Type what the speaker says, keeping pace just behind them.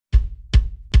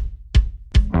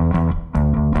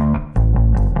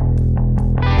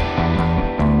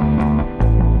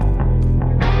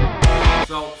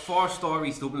War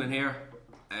Stories Dublin here.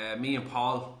 Me and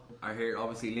Paul are here.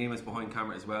 Obviously, Liam is behind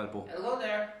camera as well. But hello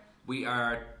there. We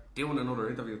are doing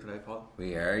another interview today, Paul.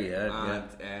 We are, yeah.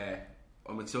 And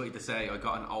I'm excited to say I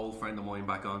got an old friend of mine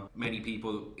back on. Many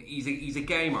people, he's a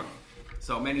gamer.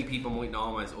 So many people might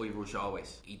know him as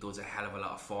IRushAlways. He does a hell of a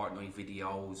lot of Fortnite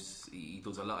videos. He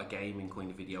does a lot of gaming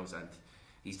kind of videos, and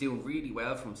he's doing really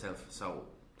well for himself. So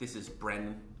this is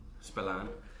Brendan Spillane,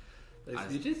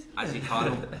 as you call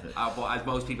him. But as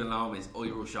most people know him, is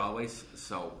IRushAlways.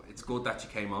 So it's good that you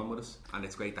came on with us, and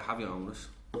it's great to have you on with us.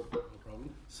 No problem.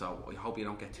 So I hope you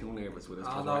don't get too nervous with us,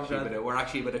 Oh, because no, we're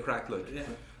actually a bit of crack, like. Yeah.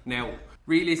 Now,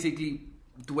 realistically,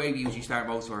 the way we usually start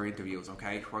most of our interviews,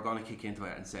 okay, we're going to kick into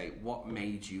it and say, what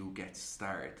made you get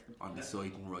started on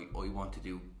deciding, right, I want to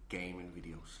do gaming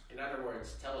videos? In other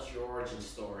words, tell us your origin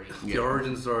story. The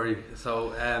origin story.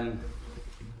 So,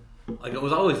 like, it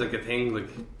was always like a thing, like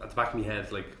at the back of my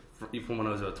head, like even when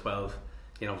I was about 12,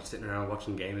 you know, sitting around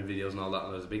watching gaming videos and all that.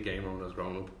 And I was a big gamer when I was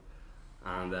growing up,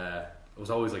 and it was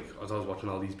always like I was always watching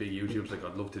all these big YouTubers. Like,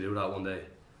 I'd love to do that one day.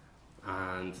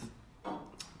 And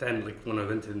then, like, when I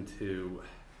went into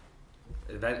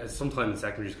sometime in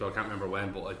secondary school, I can't remember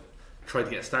when, but I tried to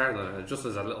get started on it just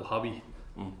as a little hobby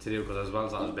to do, because as well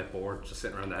as I was a bit bored just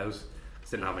sitting around the house.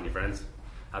 Just didn't have any friends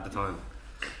at the time.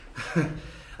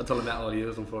 Until I met all you,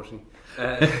 unfortunately.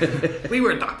 We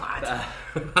weren't that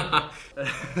bad.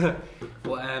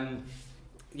 But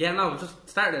yeah, no, just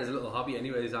started as a little hobby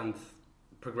anyways, and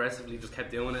progressively just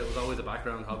kept doing it. It was always a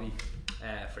background hobby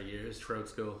for years throughout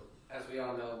school. As we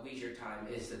all know, leisure time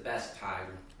is the best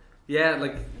time. Yeah,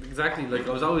 like, exactly. Like,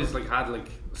 I was always like had like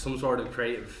some sort of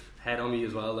creative head on me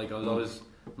as well. Like, I was always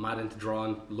mad into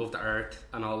drawing, loved art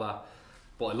and all that.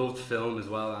 But I loved film as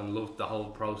well, and loved the whole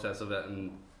process of it,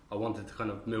 and I wanted to kind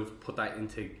of put that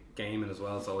into gaming as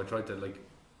well. So I tried to like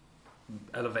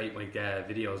elevate my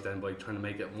videos then by trying to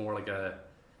make it more like a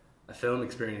film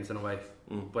experience in a way,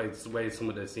 by the way some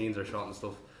of the scenes are shot and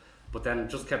stuff. But then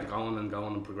just kept going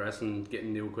and progressing,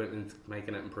 getting new equipment,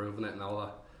 making it, improving it and all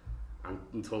that. And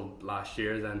until last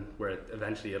year then, where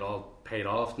eventually it all paid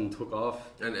off and took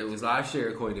off. And it was last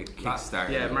year kind of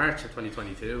kick-started. Yeah, March of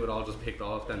 2022, it all just picked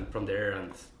off then from there,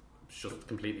 and it's just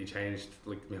completely changed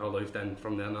like my whole life then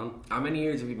from then on. How many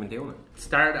years have you been doing it?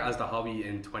 Started as the hobby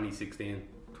in 2016.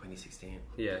 2016.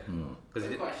 Yeah.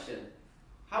 Good question.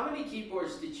 How many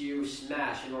keyboards did you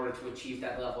smash in order to achieve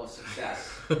that level of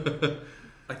success?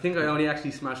 I think I only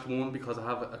actually smashed one, because I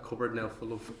have a cupboard now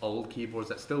full of old keyboards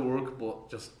that still work,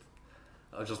 but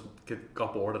I just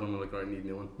got bored of them and like, I need a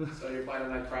new one. So you're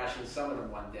planning on crashing some of them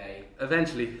one day?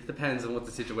 Eventually, depends on what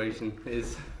the situation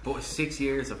is. But 6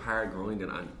 years of hard grinding,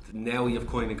 and now you've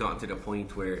kind of gotten to the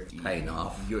point where paying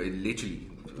off. You're literally,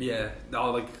 yeah,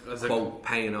 no, like, as quote,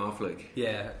 paying off, like.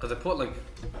 Yeah, because I put like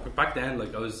back then,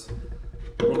 like, I was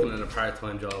working in a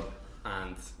part-time job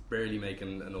and barely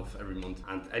making enough every month,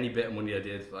 and any bit of money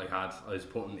I was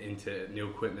putting into new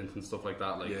equipment and stuff like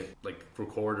that, like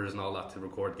recorders and all that to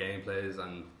record gameplays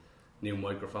and new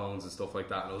microphones and stuff like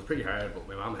that. And it was pretty hard, but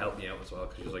my mum helped me out as well,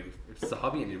 because she was like, if it's a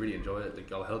hobby and you really enjoy it,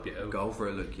 like, I'll help you out, go for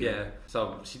it, like. Yeah,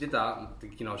 so she did that,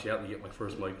 and, you know, she helped me get my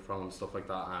first microphone and stuff like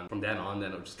that, and from then on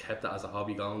then I just kept it as a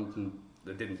hobby going. And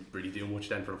I didn't really do much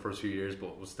then for the first few years,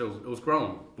 but it was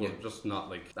growing, but just not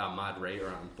like that mad rate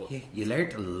around. But yeah, you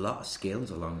learned a lot of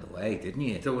skills along the way, didn't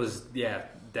you? There was, yeah,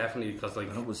 definitely, because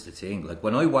like, that was the thing. Like,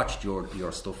 when I watched your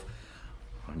stuff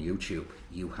on YouTube,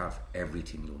 you have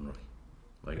everything done right.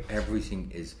 Like,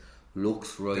 everything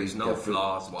looks right. There's no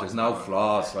flaws. There's no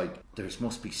flaws. Like, there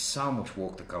must be so much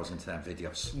work that goes into them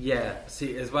videos. Yeah,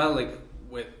 see, as well, like,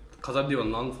 because I'm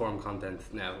doing long form content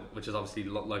now, which is obviously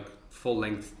like full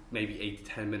length, maybe 8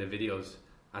 to 10 minute videos,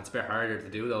 and it's a bit harder to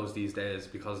do those these days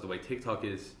because of the way TikTok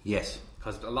is. Yes.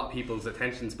 Because a lot of people's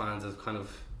attention spans is kind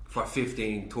of for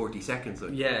 15-30 seconds,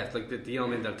 like. Yeah, it's like you know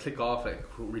what I mean, they'll click off it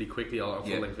really quickly, or a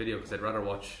full length video, because they'd rather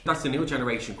watch. That's the new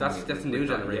generation. That's the new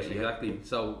generation, exactly.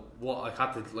 So what I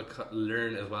had to like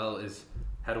learn as well is,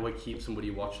 how do I keep somebody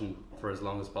watching for as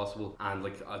long as possible? And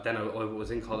like then I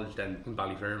was in college then in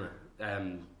Ballyfermot.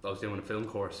 I was doing a film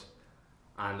course,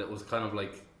 and it was kind of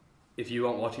like, if you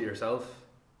won't watch it yourself,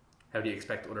 how do you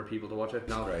expect other people to watch it?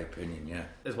 No, great opinion, yeah.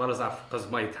 As well as that, because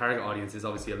my target audience is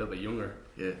obviously a little bit younger.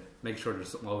 Yeah. Make sure there's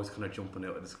something always kind of jumping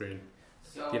out of the screen.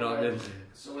 So, you know what I mean?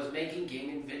 So was making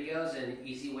gaming videos an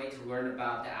easy way to learn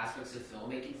about the aspects of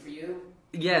filmmaking for you?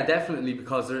 Yeah, definitely,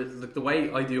 because like, the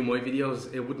way I do my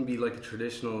videos, it wouldn't be like a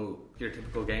traditional, your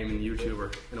typical gaming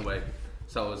YouTuber in a way.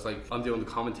 So it's like I'm doing the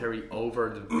commentary over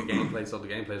the gameplay, so the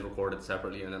gameplay is recorded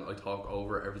separately, and then I talk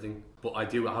over everything. But I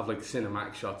do have like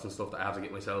cinematic shots and stuff that I have to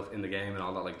get myself in the game and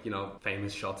all that, like, you know,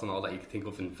 famous shots and all that you can think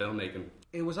of in filmmaking.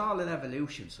 it was all an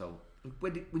evolution. So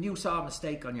when you saw a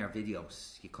mistake on your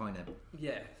videos, you kind of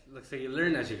like so you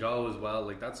learn as you go as well.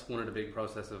 Like that's one of the big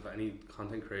process of any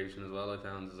content creation as well. I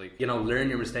found is like learn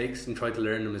your mistakes and try to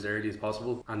learn them as early as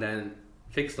possible, and then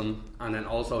fix them, and then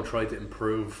also try to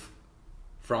improve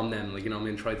from them. Like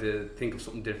try to think of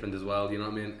something different as well.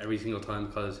 Every single time,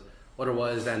 because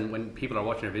otherwise, then when people are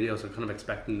watching your videos, they're kind of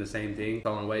expecting the same thing.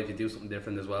 So in a way, if you do something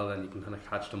different as well, then you can kind of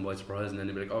catch them by surprise, and then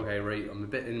they'll be like, okay, right, I'm a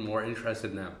bit more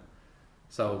interested now.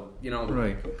 So,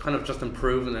 kind of just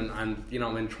improving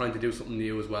and trying to do something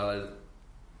new as well. It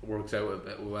works out a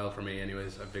bit well for me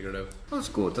anyways, I figured out. That's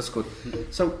good.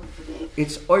 So,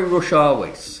 it's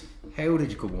IRushAlways. How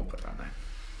did you come up with that name?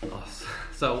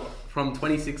 So, from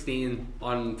 2016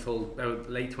 on until about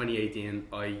late 2018,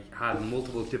 I had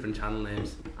multiple different channel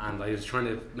names, and I was trying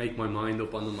to make my mind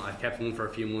up on them. I kept one for a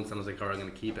few months, and I was like, alright, I'm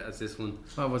going to keep it as this one.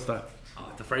 What was that?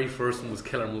 The very first one was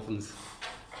Killer Muffins.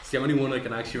 It's the only one I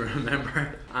can actually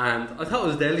remember, and I thought it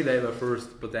was Daily Dave at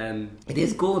first, but then it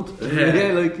is good.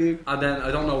 And then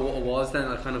I don't know what it was.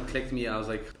 Then it kind of clicked me. I was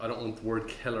like, I don't want the word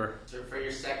killer. So for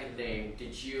your second name,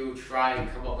 did you try and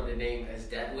come up with a name as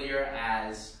deadlier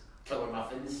as Killer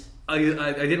Muffins? I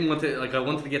didn't want to, I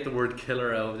wanted to get the word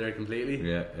killer out of there completely.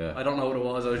 Yeah. I don't know what it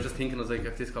was. I was just thinking, I was like,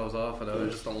 if this goes off, and I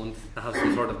just don't want to have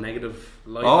some sort of negative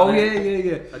light. Oh,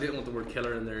 yeah. I didn't want the word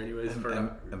killer in there anyways.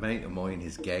 A mate of mine,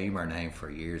 his gamer name for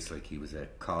years, like he was a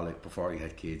college, before he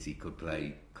had kids, he could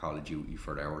play Call of Duty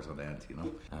for hours on end,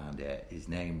 and his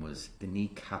name was the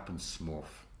Kneecap and Smurf.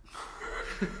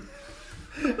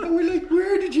 And we're like,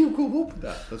 where did you come up with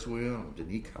that? That's why the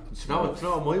Kneecap and Smurf.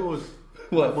 No, mine was...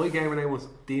 What? My gamer name was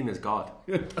Dean is God.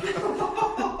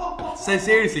 So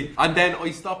seriously, and then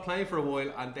I stopped playing for a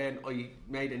while, and then I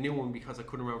made a new one because I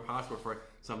couldn't remember the password for it.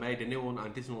 So I made a new one,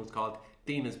 and this one was called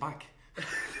Dean is Back.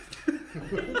 I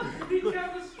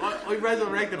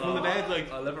resurrected from the dead.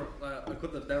 Like I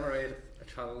could have never made a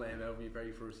channel name out of my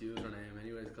very first username,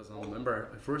 anyways, because I remember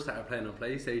I first started playing on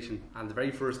PlayStation, and the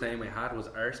very first name I had was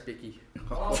Arsebicky.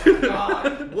 Oh my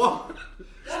god! What?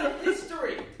 What a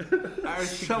history!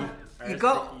 So you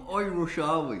got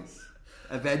IRushAlways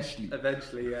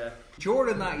eventually. Yeah.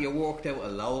 During that, you worked out a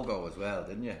logo as well,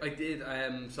 didn't you? I did.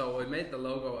 So I made the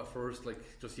logo at first,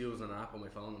 just using an app on my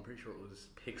phone. I'm pretty sure it was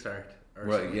PixArt or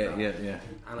something. Yeah.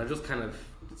 And I just kind of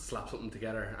slapped something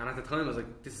together. And at the time, I was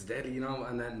like, "This is deadly,"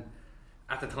 And then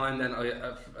at the time, then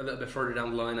a little bit further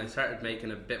down the line, I started making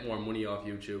a bit more money off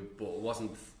YouTube, but it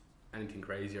wasn't anything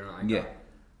crazy or anything like that.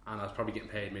 And I was probably getting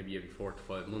paid maybe every 4 to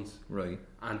 5 months. Right.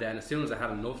 And then as soon as I had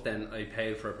enough, then I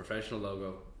paid for a professional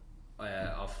logo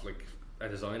off a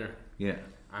designer. Yeah.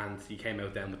 And he came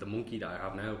out then with the monkey that I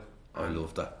have now. I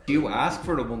love that. Do you ask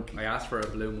for the monkey? I asked for a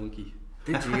blue monkey.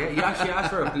 Did you? Yeah, you actually asked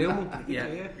for a blue monkey.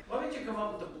 Yeah. Why did you come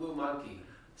up with the blue monkey?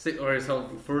 So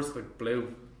first,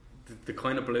 blue, the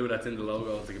kind of blue that's in the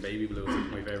logo, it's like a baby blue. It's like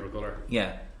my favourite colour.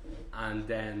 Yeah. And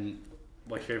then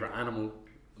my favourite animal,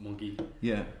 monkey.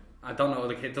 Yeah. I don't know,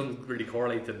 it doesn't really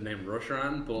correlate to the name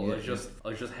Rusharan, but I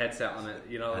was just headset on it,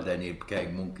 And then you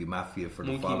became Monkey Mafia for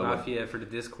the Monkey following. Mafia for the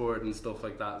Discord and stuff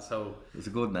like that. So it's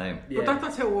a good name. Yeah. But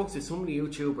that's how it works with so many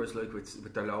YouTubers, like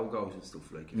with their logos and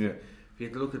stuff. Like, if you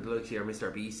look at your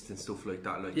Mr. Beast and stuff like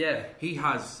that, he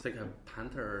has it's like a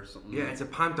panther or something. Yeah, it's a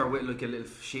panther with like a little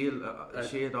shield,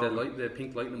 the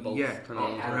pink lightning bolt. Yeah, It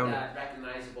has that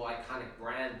recognizable, iconic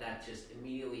brand that just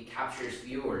immediately captures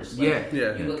viewers. You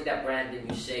look at that brand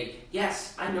and you say,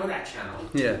 "Yes, I know that channel."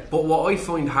 Yeah. But what I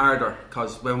find harder,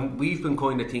 because when we've been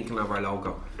kind of thinking of our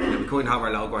logo, we kind of have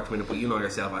our logo at the minute, but you know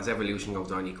yourself, as evolution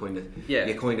goes on, you kind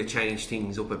of change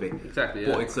things up a bit. Exactly.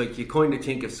 But it's like you kind of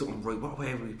think of something, right? What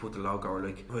way would we put the logo? Or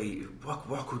like, right,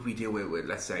 what could we do with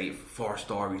let's say 4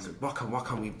 stories? Like, what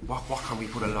can we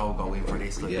put a logo in for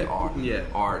this? Like,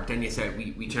 or then you say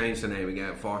we change the name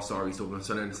again, 4 stories Dublin.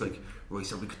 So then it's like, right,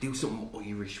 so we could do something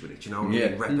Irish with it, you know,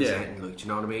 representing, like, you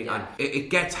know what I mean? And it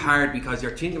gets hard because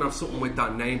you're thinking of something with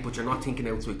that name, but you're not thinking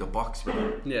outside the box with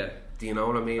it. Yeah. Do you know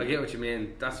what I mean? I get what you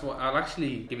mean. That's what I'll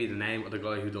actually give you the name of the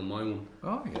guy who done my one.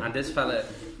 Oh, yeah. And this fella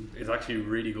is actually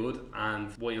really good. And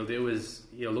what you'll do is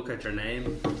you'll look at your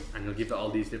name and you'll give it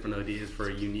all these different ideas for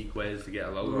unique ways to get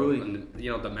a logo, and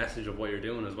the message of what you're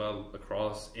doing as well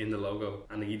across in the logo.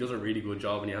 And he does a really good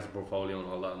job, and he has a portfolio and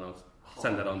all that. And I'll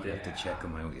send that on to you. I have to check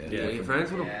him out. Yeah, you're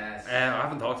friends with him? Yes. I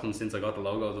haven't talked to him since I got the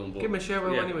logo done. But give him a shout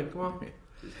out anyway. Come on.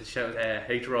 Shout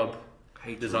H-Rob.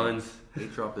 designs.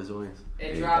 Hate drop designs.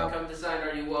 Hey, drop, come design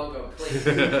our new logo, please.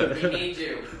 We need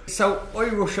you. So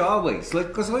IRushAlways, like,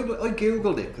 because I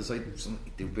googled it because I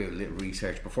did a bit of little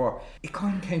research before. It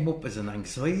kind of came up as an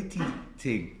anxiety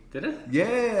thing. Did it? Yeah,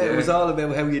 it was all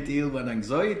about how you deal with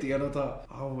anxiety, and I thought,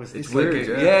 oh, was this It's weird,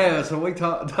 like yeah. so I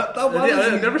thought that was.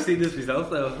 I've never seen this myself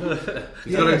though.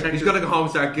 He's gonna go home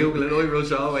and start googling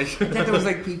IRushAlways. Then there was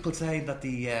like people saying that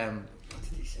the what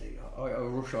did he say?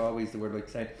 IRushAlways, they were like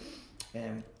saying,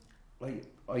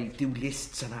 I do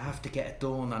lists and I have to get it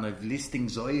done, and I've list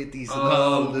anxieties and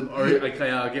all.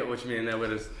 I get what you mean now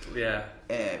with it. Yeah,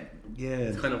 yeah.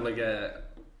 It's kind of like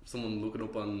someone looking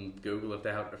up on Google if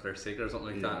they're sick or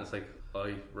something like that. And it's like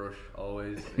I rush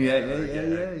always. Yeah.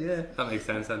 That makes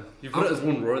sense. Then you put it as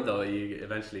one word though, you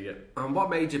eventually get. And what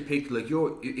made you pick, like,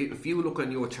 if you look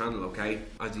on your channel, okay,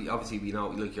 as you, obviously we know,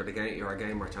 like, you're a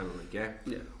gamer channel, like, yeah.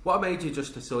 What made you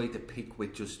just decide to pick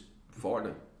with just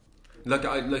Fortnite? Like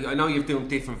I know you're doing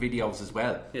different videos as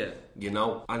well. Yeah. You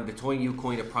know, and the time you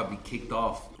kind of probably kicked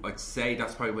off, I'd say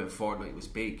that's probably when Fortnite was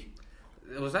big.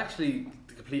 It was actually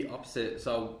the complete opposite.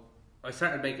 So I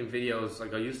started making videos,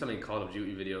 like I used to make Call of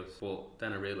Duty videos, but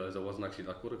then I realised I wasn't actually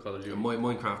that good at Call of Duty. And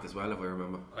Minecraft as well, if I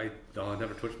remember. I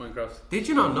never touched Minecraft. Did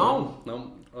you not know?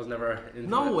 No, I was never into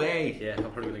No it. way. Yeah, I'm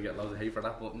probably going to get loads of hate for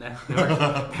that, but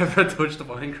never touched the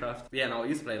Minecraft. Yeah, no, I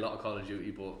used to play a lot of Call of Duty,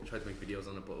 but I tried to make videos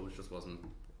on it, but it just wasn't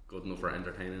good enough or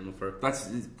entertaining enough for. That's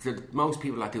most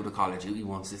people that do the Call of Duty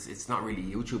ones. It's not really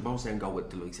YouTube. Most of them go with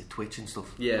the likes of Twitch and stuff.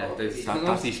 Yeah, there's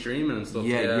mostly streaming and stuff.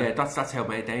 Yeah. That's how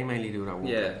they mainly do that.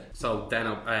 Yeah. So then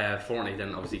Fortnite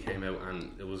then obviously came out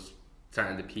and it was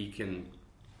starting to peak in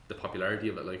the popularity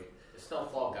of it. Like, It's no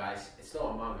Fall Guys. It's no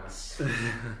Among Us.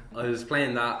 I was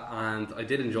playing that and I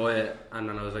did enjoy it, and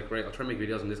then I was like, right, I'll try and make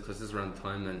videos on this because this is around the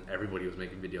time when everybody was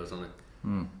making videos on it.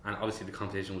 And obviously the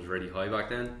competition was really high back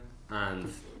then.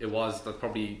 And that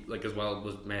probably, like, as well,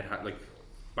 was made like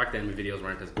back then my videos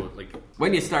weren't as good. Like,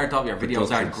 when you start off, your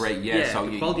videos aren't great. So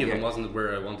the quality of them wasn't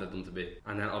where I wanted them to be.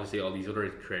 And then obviously all these other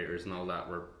creators and all that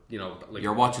were, you know, like,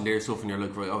 you're watching their stuff and you're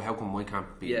like, right, oh, how come I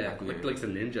can't be that good? like the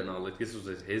Ninja and all. Like, this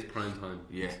was his prime time.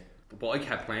 Yeah. But I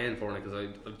kept playing Fortnite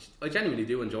because I genuinely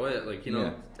do enjoy it. Like, you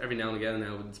know, every now and again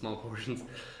now in small portions.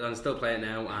 I'm still playing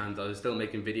now, and I was still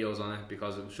making videos on it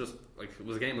because it was just like, it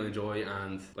was a game I enjoy,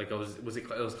 and like it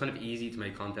was kind of easy to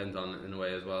make content on it in a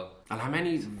way as well. And how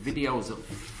many videos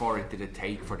for it did it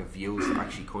take for the views to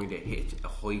actually kind of hit a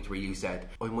height where you said,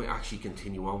 I might actually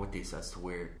continue on with this, as to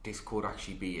where this could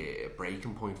actually be a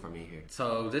breaking point for me here?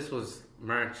 So this was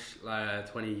March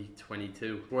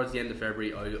 2022. Towards the end of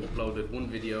February, I uploaded one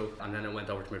video, and then I went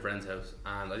over to my friend's house,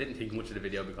 and I didn't think much of the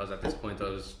video because at this point I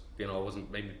was, you know, I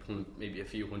wasn't maybe a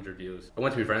few hundred views. I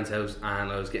went to my friend's house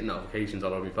and I was getting notifications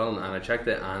all over my phone, and I checked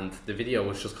it, and the video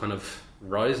was just kind of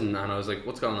rising, and I was like,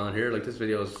 what's going on here? Like, this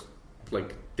video's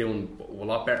like doing a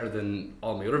lot better than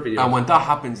all my other videos. And when that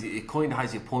happens, it kind of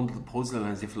has you puzzling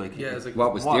as if like, yeah, it's like,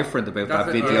 what was different about that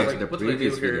video to the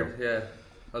previous video? Yeah,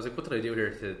 I was like, what did I do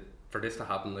here for this to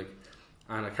happen? Like,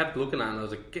 and I kept looking at it and I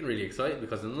was like getting really excited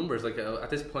because the numbers, like, at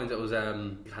this point it was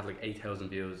it had like 8,000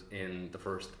 views in the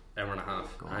first hour and a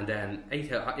half, and then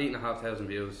 8,500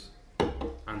 views,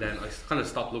 and then I kind of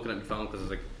stopped looking at my phone because I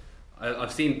was like,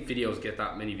 I've seen videos get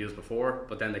that many views before,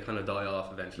 but then they kind of die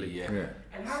off eventually. Yeah.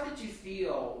 And how did you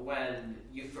feel when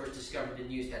you first discovered the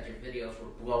news that your videos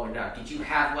were blowing up? Did you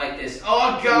have like this,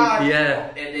 oh god,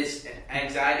 in this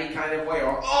anxiety kind of way,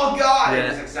 or oh god,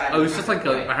 in this anxiety? I was just like,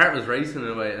 my heart was racing in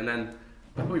a way, and then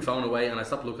I put my phone away and I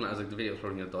stopped looking at it. I was like, the video's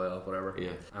probably going to die off, whatever.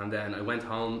 Yeah. And then I went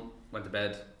home, went to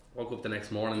bed, woke up the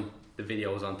next morning, the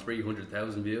video was on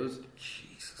 300,000 views.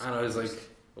 Jesus. And I was like,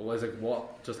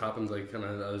 what just happened? Like, and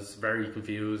I was very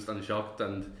confused and shocked,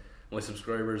 and my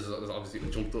subscribers obviously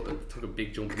jumped up. It took a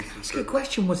big jump. That's a good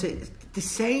question. Was it the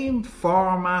same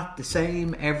format, the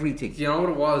same everything? Do you know what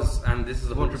it was? And this is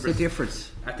 100%. What's the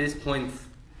difference? At this point,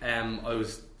 I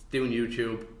was doing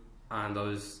YouTube, and I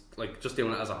was like just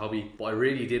doing it as a hobby, but I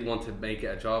really did want to make it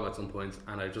a job at some point,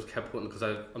 and I just kept putting, because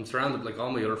I'm surrounded, like,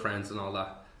 all my other friends and all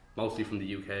that, mostly from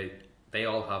the UK. They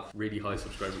all have really high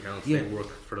subscriber counts. They work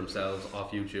for themselves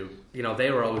off YouTube. You know, they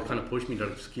were always kind of pushing me to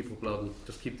just keep uploading,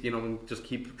 just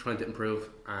keep trying to improve,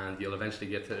 and you'll eventually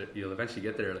get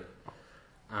there. Like.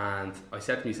 And I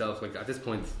said to myself, like, at this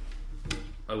point,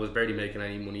 I was barely making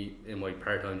any money in my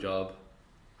part-time job.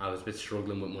 I was a bit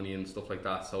struggling with money and stuff like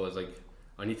that. So I was like,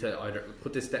 I need to either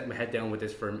step my head down with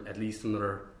this for at least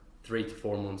another 3 to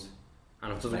 4 months,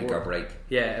 and if it doesn't work, break.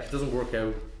 Yeah, if it doesn't work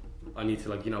out, I need to,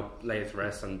 like, you know, lay it to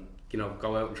rest and, you know,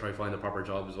 go out and try and find a proper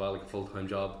job as well, like a full-time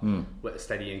job with a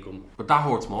steady income. But that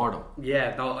hurts more though.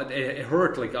 Yeah, no, it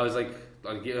hurt. Like, I was like,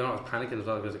 I was panicking as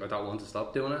well because I don't want to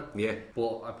stop doing it. Yeah.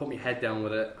 But I put my head down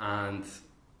with it, and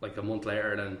like a month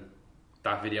later, then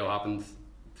that video happened.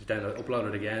 Then I uploaded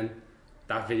it again.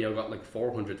 That video got like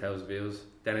 400,000 views.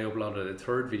 Then I uploaded a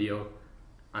third video,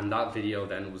 and that video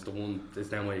then was the one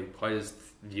that's now my highest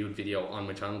viewed video on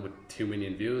my channel with 2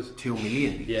 million views. 2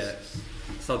 million? Yeah.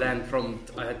 So then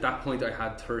at that point I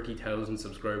had 30,000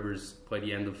 subscribers by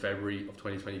the end of February of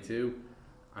 2022,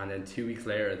 and then 2 weeks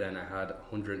later then I had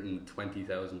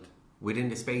 120,000. Within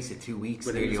the space of 2 weeks,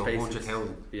 Within nearly the space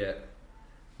 100,000. Yeah.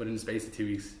 Within the space of 2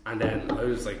 weeks. And then I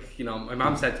was like, you know, my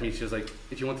mum said to me, she was like,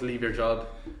 if you want to leave your job,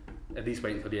 at least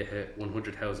wait until you hit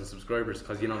 100,000 subscribers,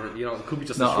 because you know it could be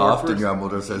just not a short often burst. your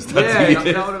mother says that. Yeah,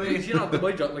 you know what I mean. You know,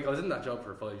 my job, like I was in that job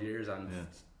for 5 years, and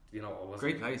you know, I wasn't.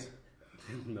 Great place.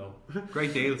 No.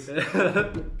 Great deals. Great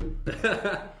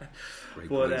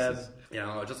But places. you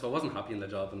know, I wasn't happy in the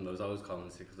job, and I was always calling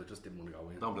sick because I just didn't want to go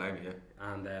in. Don't blame me, yeah.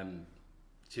 And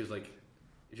she was like,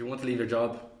 if you want to leave your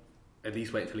job, at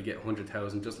least wait until you get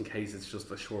 100,000, just in case it's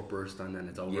just a short burst and then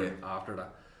it's over after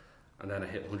that. And then I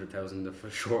hit 100,000 a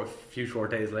few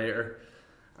short days later,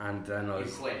 and then I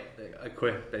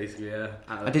quit basically. Yeah.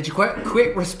 And did you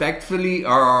quit respectfully,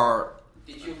 or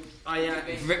Did you I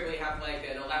basically have like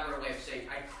an elaborate way of saying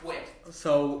I quit?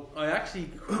 So I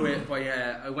actually quit by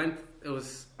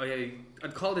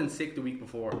I'd called in sick the week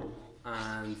before,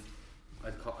 and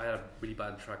I had a really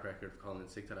bad track record of calling in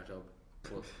sick to that job.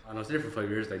 But, and I was there for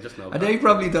 5 years. They just know. and they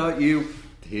probably thought you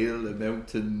till amount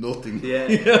to nothing. Yeah.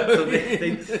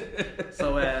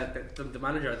 So the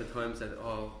manager at the time said,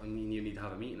 "Oh, I mean, you need to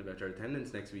have a meeting about your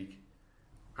attendance next week."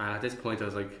 And at this point, I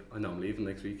was like, "I know I'm leaving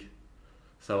next week."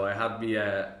 So I had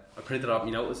I printed out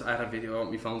my notice. I had a video on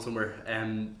my phone somewhere.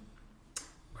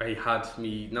 I had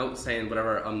me note saying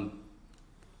whatever on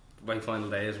my final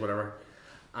days, whatever,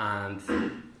 and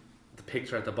the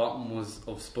picture at the bottom was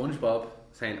of SpongeBob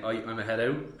saying, I'm a head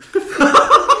out.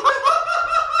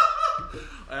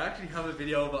 I actually have a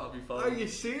video of it on my phone. Are you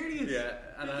serious? Yeah.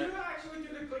 And Did you actually do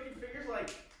the clicking fingers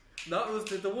like? No, it was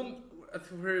the one.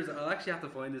 Where is it? I'll actually have to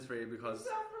find this for you because. Is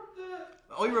that from the?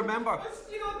 I remember.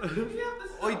 You know, you have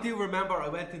this. I do remember. I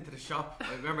went into the shop.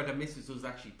 I remember the missus was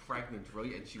actually pregnant,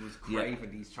 right, and she was craving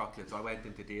these chocolates. I went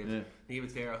into deals. And he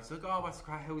was there. I was like, "Oh, what's the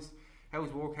crack? How's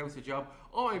work? How's the job?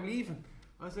 Oh, I'm leaving."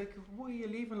 I was like, "Why are you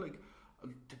leaving?" Like,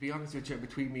 to be honest with you,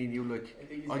 between me and you, like,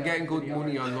 I'm getting good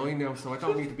money online now, so I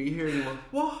don't need to be here anymore.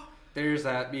 What? There's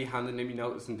me handing in me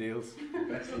notice and deals.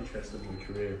 Best interest in my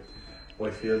career. I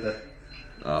feel that.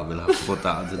 Oh, we'll have to put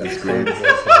that onto the screen.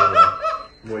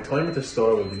 My time at the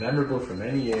store will be memorable for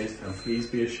many years, and please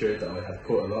be assured that I have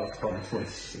put a lot of thought into my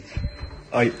decision.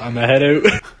 I'm a head out.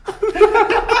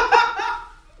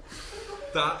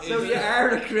 That So is you are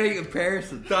a creative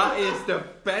person. That is the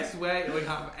best way I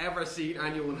have ever seen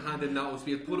anyone hand a notice.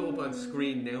 We'll put it up on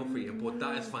screen now for you, but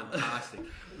that is fantastic.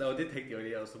 No, I did take the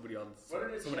idea. Someone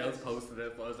else posted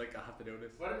it, but I was like, I have to do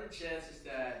this. What are the chances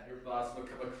that your boss will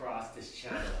come across this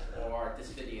channel or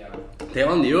this video? They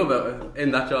all knew about it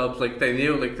in that job. Like they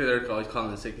knew, like their guys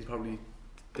calling in sick. He's probably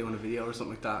doing a video or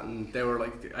something like that, and they were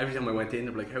like, every time I went in,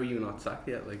 they were like, "How are you not sacked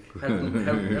yet? Like, how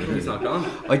he's not gone?"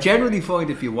 I generally find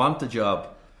if you want the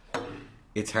job,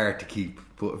 it's hard to keep.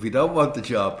 But if you don't want the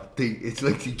job, it's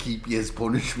like they keep you as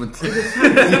punishment. You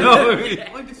know what I mean?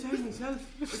 I'm the same myself.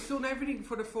 I've done everything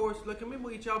for the first. Like, I'm in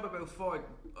my job about 4.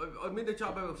 I'm in the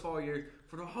job about 4 years.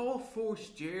 For the whole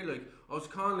first year, like, I was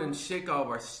calling in sick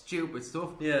over stupid stuff.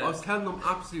 Yeah. I was telling them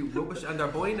absolute rubbish, and they're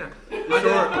buying it. And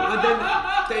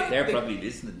then They're probably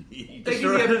listening. they give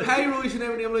you a pay rise and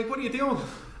everything. I'm like, what are you doing?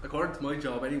 According to my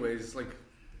job, anyways, like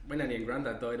my nanny and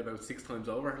granddad died about 6 times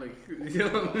over. Like, you know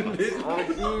what I mean?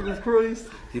 Oh, Jesus Christ.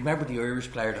 Do you remember the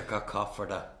Irish player that got caught for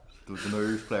that? There was an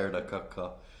Irish player that got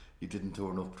caught. He didn't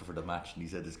turn up for the match, and he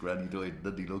said his granny died. And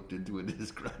then he looked into it,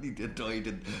 his granny died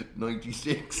in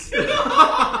 '96.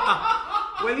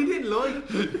 Well, he didn't lie.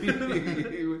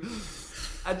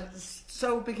 And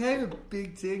so it became a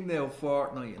big thing now,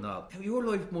 Fortnite and all. Now, your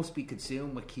life must be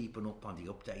consumed with keeping up on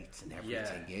the updates and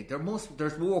everything. Yeah.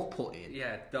 There's work put in.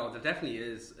 Yeah, no, there definitely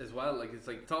is as well. Like it's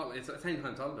at the same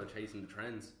time, it's all about chasing the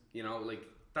trends. You know, like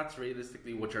that's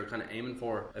realistically what you're kind of aiming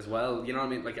for as well. You know what I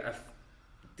mean? Like if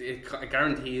it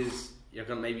guarantees you're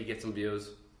gonna maybe get some views,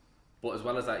 but as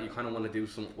well as that, you kind of want to do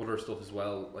some other stuff as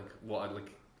well. Like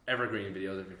evergreen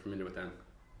videos, if you're familiar with them.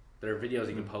 There are videos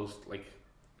you can post like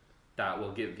that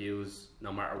will get views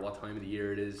no matter what time of the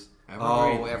year it is.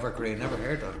 Evergreen. Never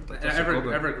heard of that.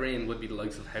 Evergreen would be the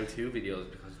likes of how-to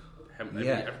videos because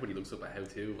everybody looks up at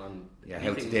how-to on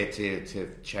how to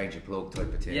change a plug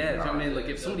type of thing. Yeah, you know what I mean? Like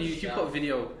if you put a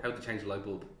video how to change a light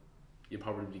bulb, you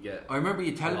probably get. I remember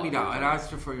you telling me that. I'd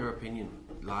asked her for your opinion.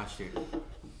 last year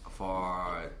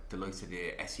for the likes of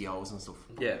the SEOs and stuff.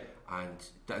 Yeah. And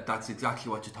that's exactly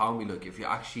what you told me. Like, if you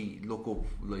actually look up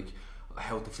like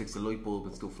how to fix a light bulb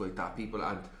and stuff like that, people,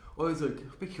 and I was like,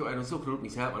 and I was looking up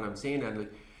myself and I'm saying, and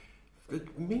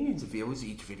like millions of views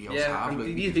each video have.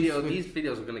 Like, these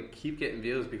videos are going to keep getting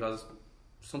views because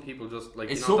some people just like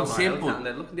it's something simple.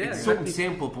 Something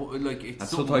simple, but like it's. And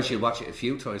sometimes you watch it a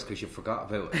few times because you forgot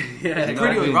about it. It's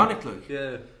pretty ironic, like.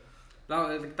 Yeah,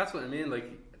 no, like, that's what I mean. Like,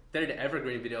 they're the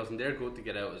evergreen videos and they're good to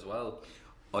get out as well.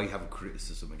 I have a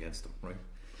criticism against them, right?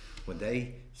 When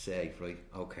they say, right,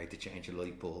 okay, to change a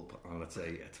light bulb on, let's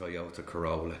say, a Toyota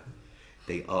Corolla,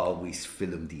 they always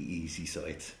film the easy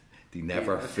sides. They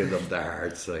never film the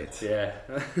hard sides. Yeah.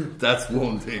 That's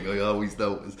one thing I always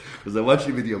notice. Because I watch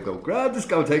the video and go, "Grand, this is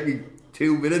going to take me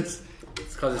 2 minutes."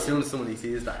 It's because as soon as somebody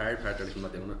sees the hard part, they're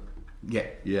not doing it.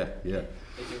 Yeah.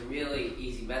 It's a really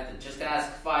easy method. Just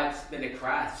ask 5-minute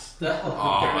crafts. Their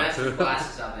master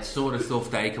classes on it. Some of the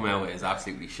stuff they come out with is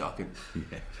absolutely shocking.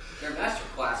 Yeah. Their master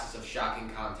classes of shocking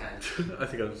content. I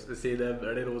think I've seen them.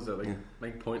 Are they those that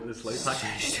make pointless life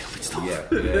hacks? Stupid stuff. Yeah.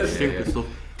 Stupid stuff.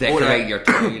 Decorate your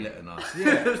toilet and all.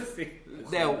 Yeah.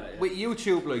 Now, with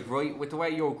YouTube, like, right, with the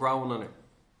way you're growing on it,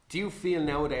 do you feel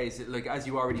nowadays, like, as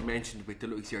you already mentioned with the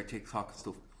likes of your TikTok and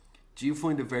stuff, do you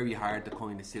find it very hard to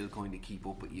kind of still kind of keep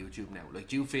up with YouTube now? Like,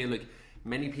 do you feel like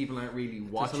many people aren't really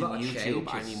watching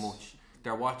YouTube any much?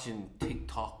 They're watching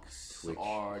TikToks, Twitch,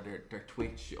 or their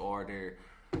Twitch, or their,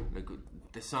 like,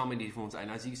 there's so many different ones. And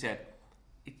as you said,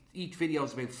 each video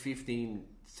is about 15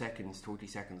 seconds, 30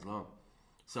 seconds long.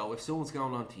 So if someone's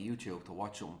going on to YouTube to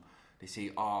watch them, they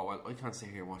say, "Oh, well, I can't sit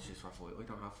here and watch this for 5. I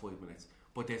don't have 5 minutes."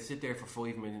 But they sit there for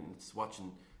 5 minutes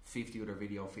watching 50 other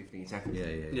video, 15 seconds.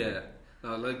 Yeah.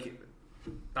 No, like,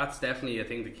 that's definitely a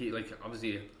thing to keep. Like,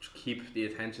 obviously, keep the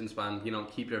attention span. You know,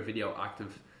 keep your video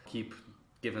active. Keep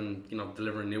giving,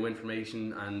 delivering new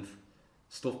information and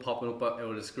stuff popping up out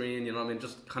of the screen. You know what I mean?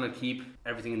 Just kind of keep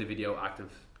everything in the video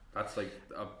active. That's like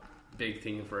a big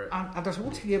thing for it. And there's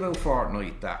one thing about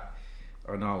Fortnite that,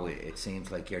 I know it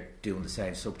seems like you're doing the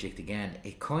same subject again.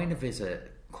 It kind of is a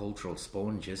cultural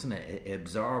sponge, isn't it? It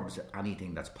absorbs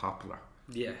anything that's popular.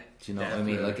 Yeah. Do you know what I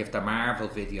mean? Like, if the Marvel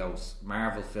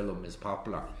film is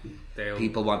popular,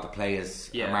 people want to play as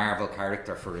a Marvel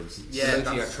character, for instance. Yeah,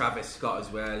 that's Travis Scott as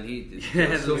well.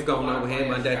 Stuff going on with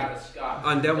him, and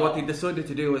then what they decided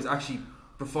to do is actually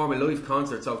perform a live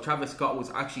concert. So Travis Scott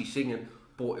was actually singing,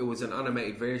 but it was an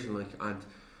animated version, like, and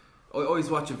I always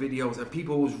watching videos and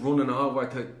people was running over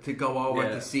to go over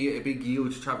to see a big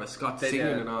huge Travis Scott singing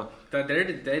and all. They'd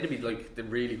be like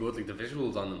really good, like the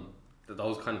visuals on them.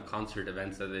 Those kind of concert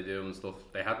events that they do and stuff.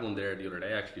 They had one there the other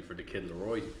day actually for the Kid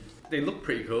Leroy. They look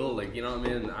pretty cool, like, you know what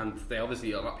I mean? And they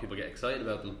obviously, a lot of people get excited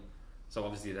about them. So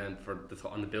obviously then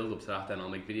on the build up to that, then I'll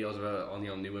make videos about it,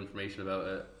 on new information about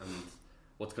it and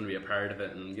what's going to be a part of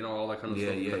it, and all that kind of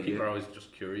stuff. People are always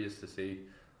just curious to see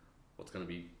what's going to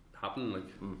be happening. Like,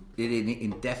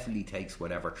 it definitely takes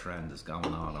whatever trend is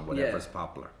going on or whatever's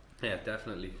popular. Yeah,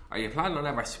 definitely. Are you planning on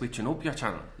ever switching up your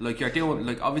channel? Like, you're doing,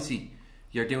 like, obviously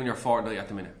you're doing your Fortnite at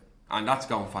the minute, and that's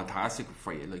going fantastic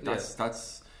for you. Like,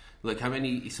 that's like, how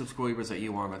many subscribers are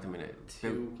you on at the minute?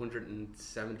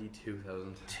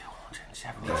 272,000.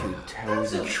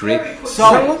 272,000.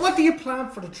 So what do you plan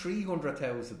for the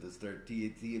 300,000? Is there do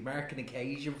you mark an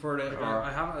occasion for it? Or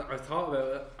I've thought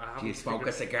about it. Do you smoke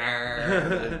a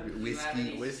cigar?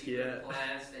 Whiskey? Yeah.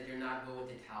 Plans that you're not going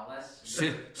to tell us.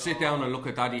 Sit down and look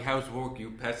at Daddy. How's work,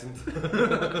 you peasant?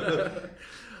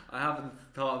 I haven't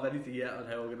thought of anything yet on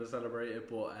how we're going to celebrate it,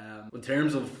 but in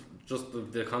terms of just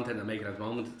the content I'm making at the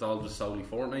moment, it's all just solely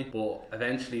Fortnite. But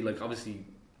eventually, like, obviously,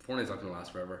 Fortnite's not going to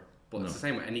last forever. But it's the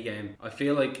same with any game. I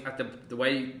feel like the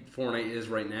way Fortnite is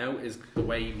right now is the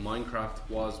way Minecraft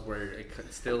was, where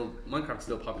Minecraft's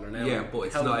still popular now. Yeah, but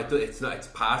it's not. It's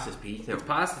past its peak now. It's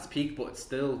past its peak, but it's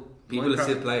still people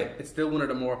still play it. It's still one of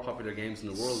the more popular games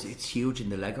in the world. It's huge in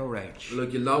the Lego range.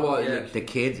 Look, you know what? Yeah. The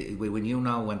kids,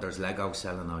 when there's Lego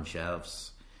selling on shelves,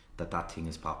 that thing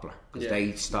is popular, because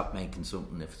they stop making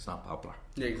something if it's not popular.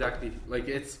 Yeah, exactly. Like,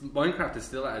 Minecraft is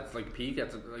still at its like peak.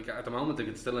 At the moment, like,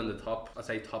 it's still in the top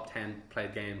 10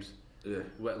 played games. Yeah,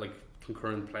 with like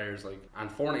concurrent players, like, and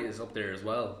Fortnite is up there as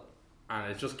well.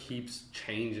 And it just keeps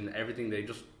changing everything. They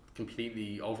just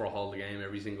completely overhaul the game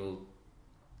every few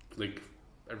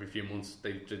months.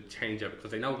 They change it because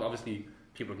they know obviously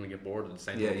people are going to get bored of the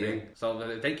same thing. So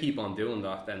if they keep on doing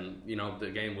that, then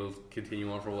the game will continue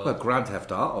on for a while. Well, Grand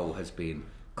Theft Auto has been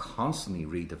constantly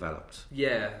redeveloped.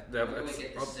 Yeah, we're going to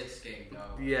get the 6th game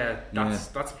though. Yeah,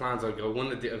 that's plans. I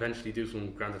want to eventually do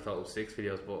some Grand Theft Auto 6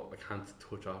 videos, but I can't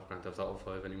touch off Grand Theft Auto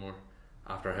 5 anymore.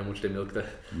 after how much they milked it.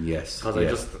 Yes.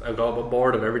 Because I got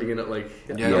bored of everything in it. Like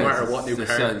no matter what new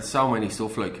car. So many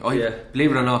stuff. Like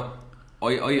believe it or not,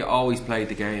 I always played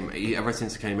the game ever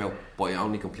since it came out, but I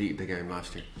only completed the game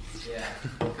last year. Yeah.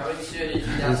 Coming soon in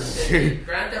 2015.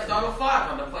 Grand Theft Auto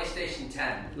 5 on the PlayStation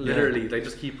 10. Literally, they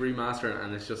just keep remastering it,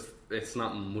 and it's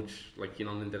not much, like, you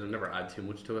know, they'll never add too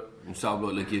much to it. So,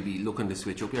 like, you'll be looking to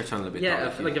switch up your channel a bit.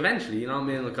 Yeah, like eventually, you know what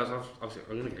I mean? Because obviously,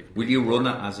 I'm going to get. Will you run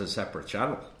it as a separate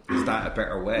channel? Is that a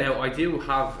better way? Now, I do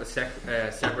have a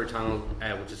separate channel,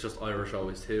 which is just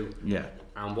IRushAlways 2. Yeah.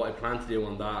 And what I plan to do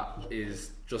on that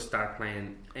is just start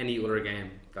playing any other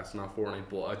game that's not Fortnite,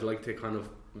 but I'd like to kind of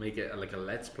make it like a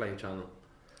Let's Play channel.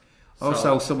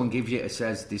 So someone gives you, it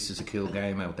says this is a cool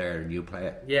game out there, and you play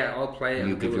it. Yeah, I'll play it. And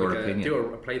you give your opinion. Do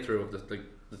a playthrough of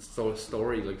the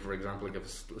story, like for example, like a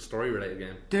story-related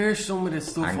game. There's some of the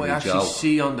stuff Angry I actually Joe.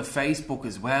 see on the Facebook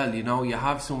as well. You know, you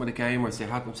have some of the gamers, they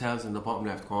have themselves in the bottom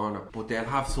left corner, but they'll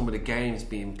have some of the games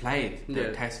being played.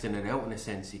 They're testing it out in a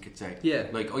sense, you could say. Yeah.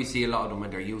 Like I see a lot of them,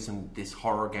 and they're using this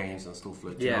horror games and stuff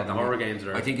like that. Yeah, the horror games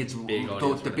are. I think it's big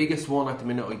the biggest one at the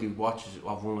minute I do watch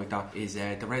of one like that is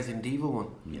the Resident Evil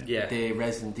one. Yeah. The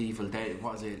Resident Evil.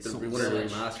 What is it? The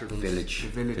remastered ones. Village. The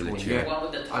Village one. The one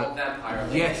with the tall vampire.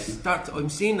 Yes, I'm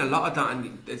seeing a lot of that,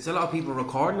 and it's a lot of people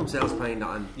recording themselves playing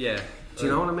that. And yeah. Do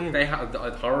you know what I mean? They have the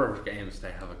horror games.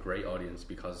 They have a great audience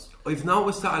because I've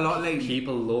noticed that a lot lately.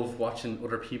 people love watching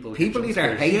other people. People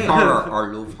either scares. hate horror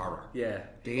or love horror. Yeah.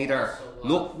 They either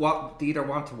they either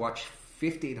want to watch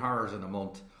 15 horrors in a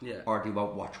month, or they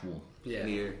won't watch one. Yeah.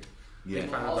 Yeah.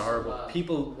 Fan of the horror, but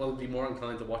people will be more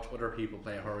inclined to watch other people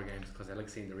play horror games because they like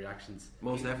seeing the reactions.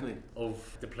 Most definitely. Of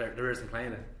the person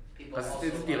playing it. Because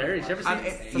it's hilarious. You ever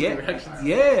seen Yeah, the reactions?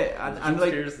 yeah, and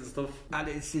like and stuff. And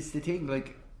it's the thing,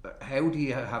 like, how do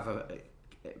you have a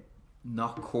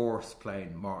not course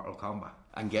playing Mortal Kombat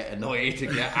and get annoyed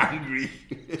and get angry?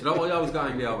 Do you know what I always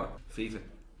got angry over? FIFA.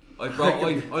 I'm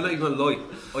not even gonna lie.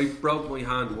 I broke my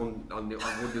hand on one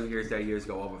New Year's Day years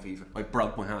ago over FIFA. I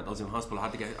broke my hand. I was in hospital. I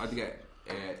had to get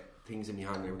things in my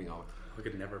hand and everything over. I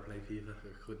could never play FIFA.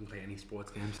 I couldn't play any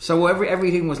sports games. So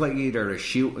everything was like either a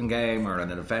shooting game or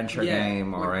an adventure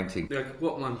game or anything. Like,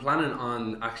 what I'm planning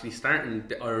on actually starting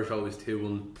the IRushAlways 2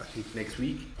 one, I think next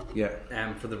week.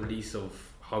 Yeah. For the release of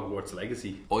Hogwarts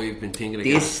Legacy. I've been thinking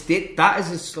that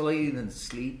is a sliding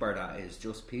sleeper. That is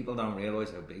just people don't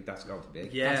realise how big that's going to be.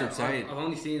 Yeah, that's what I'm saying. I've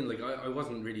only seen I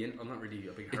wasn't really. I'm not really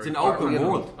a big. It's Harry an Potter open fan.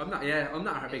 world. I'm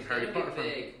not a big Harry Potter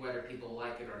fan. Whether people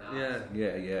like it or not.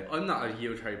 Yeah. I'm not a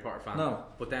huge Harry Potter fan. No.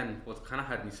 But then what kind of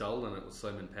had me sold on it was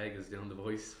Simon Pegg is doing the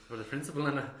voice for the principal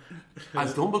in it.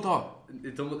 As Dumbledore.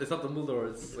 It's not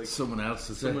Dumbledore. It's like someone else.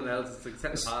 It's like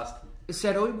set in the past. I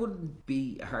said I wouldn't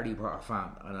be a Harry Potter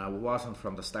fan, and I wasn't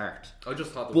from the start. I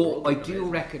just thought. But I do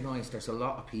recognise there's a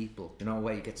lot of people. You know,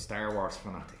 where you get Star Wars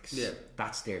fanatics. Yeah,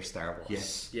 that's their Star Wars.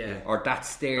 Yes, yeah, or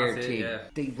that's their thing. Yeah.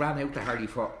 They ran out the Harry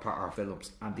Potter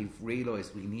films, and they've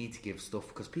realised we need to give stuff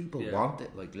because people want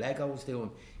it. Like Lego's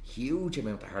doing huge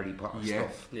amount of Harry Potter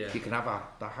stuff. Yeah. You can have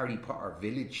the Harry Potter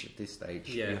village at this stage.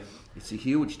 Yeah, it's a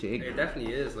huge thing. It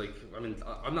definitely is. Like, I mean,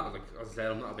 I'm not, like, as I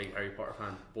said, I'm not a big Harry Potter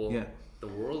fan, but the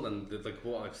world and like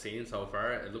what I've seen so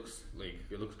far, it looks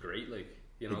great. Like,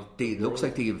 you know, it looks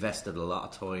like they invested a lot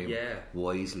of time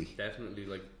wisely. Definitely,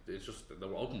 like, it's just the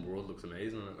open world looks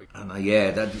amazing. Like,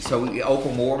 and so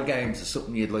open world games is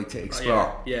something you'd like to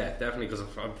explore. Yeah, definitely, because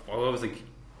I always like,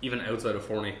 even outside of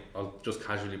Fortnite, I'll just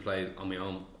casually play on my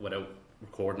own without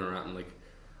recording or anything. Like,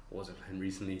 what was I playing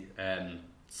recently?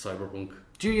 Cyberpunk.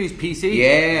 Do you use PC?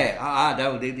 Yeah.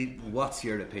 No. What's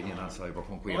your opinion on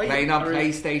Cyberpunk? Were you playing on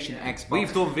PlayStation, Xbox?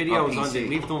 We've done videos on this.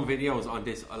 We've done videos on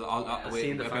this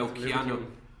about Keanu.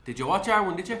 Did you watch our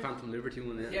one? Did you? Phantom Liberty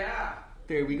one. Yeah.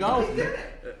 There we go.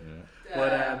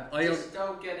 But just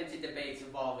don't get into debates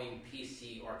involving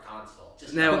PC or console.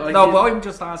 But I'm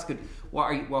just asking,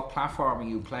 what platform are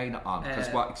you playing it on? Because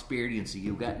what experience are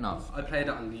you getting off? I played it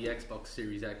on the Xbox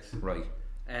Series X. Right.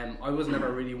 I was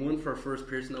never really one for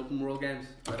first-person open world games.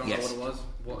 I don't know what it was,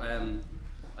 but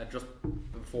I just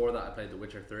before that I played The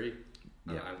Witcher 3,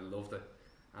 and I loved it,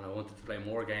 and I wanted to play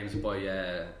more games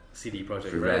by CD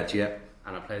Projekt Red.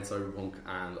 And I played Cyberpunk,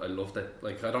 and I loved it.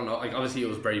 Like, I don't know, like, obviously it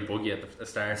was very buggy at the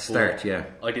start.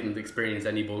 I didn't experience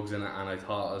any bugs in it, and I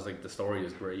thought, I was like, the story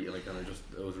is great, like, and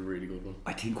it was a really good one.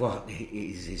 I think what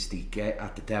is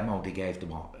at the demo they gave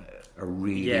them a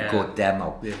really good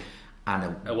demo. Yeah.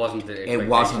 And it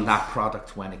wasn't that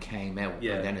product when it came out.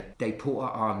 Yeah. And then they put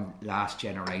it on last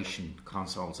generation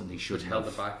consoles, and they should held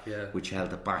it back. Yeah. Which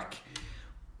held it back.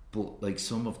 But like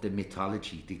some of the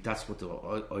mythology, that's what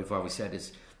I've always said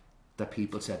is that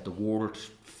people said the world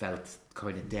felt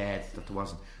kind of dead, that there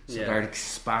wasn't. So Yeah. they're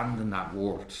expanding that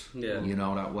world, Yeah. you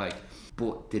know, that way.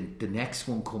 But the next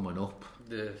one coming up,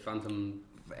 The Phantom.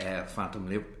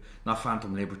 not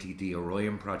Phantom Liberty, the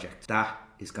Orion project, that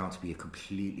is going to be a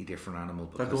completely different animal.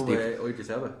 That because going with Idris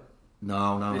Elba.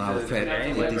 No. This is the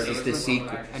game, This is the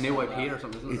sequel. A new IP or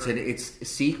something, isn't it? It's a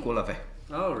sequel of it.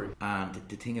 Oh, really? And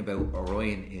the thing about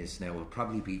Orion is now it'll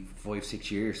probably be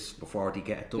 5-6 years before they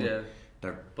get it done. Yeah.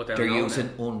 But They're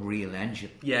using Unreal Engine.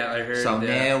 Yeah, I heard. So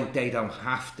now they don't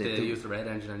have to. They use the Red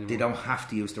Engine anymore. They don't have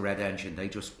to use the Red Engine.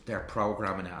 They're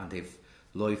programming it, and they've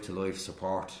live-to-live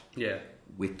support Yeah.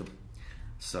 with them.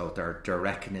 So they're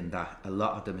reckoning that a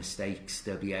lot of the mistakes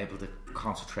they'll be able to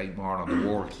concentrate more on the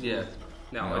world. Yeah.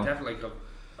 No, You I know? definitely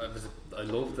I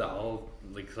loved that whole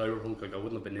Cyberpunk. I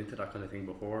wouldn't have been into that kind of thing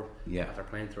before. Yeah. After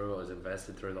playing through it, I was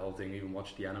invested through the whole thing. Even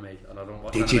watched the anime, and I don't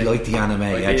watch. Did anime. you like the anime,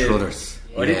 I did. Edgerunners?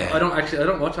 I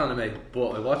don't watch anime, but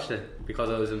I watched it because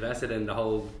I was invested in the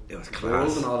whole It was world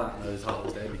class. and all that, and I thought it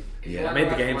was deadly. If Yeah. you I made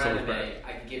the wanna game watch so more much anime, better.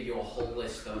 I can give you a whole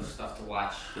list of stuff to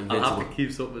watch. I'll have to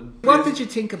keep something. What did you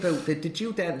think about it? Did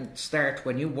you then start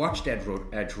when you watched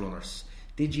Edgerunners?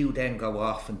 Did you then go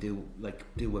off and do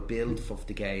a build of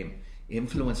the game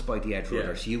influenced by the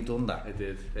Edgerunners? Yeah. You done that? I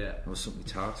did, yeah. That was something we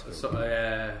talked about. So,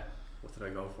 what did I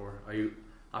go for?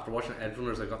 After watching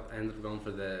Edgerunners, ended up going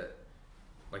for the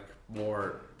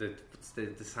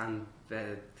sand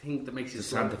thing that makes you The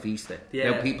slow. Santa Vista.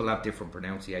 Yeah. Now people have different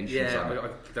pronunciations Yeah, on it.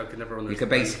 I could never understand. You could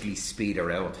basically speed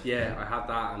around. Yeah, I had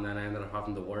that, and then I ended up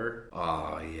having the wire.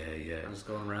 Oh yeah. I'm just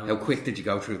going around. How quick did you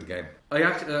go through the game? I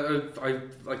actually,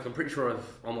 I'm pretty sure I've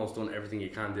almost done everything you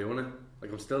can do in it.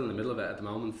 Like I'm still in the middle of it at the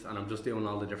moment, and I'm just doing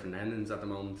all the different endings at the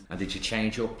moment. And did you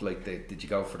change up? Did you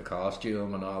go for the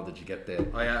costume and all? Did you get the?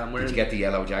 I'm wearing. Did you get the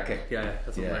yellow jacket? Yeah,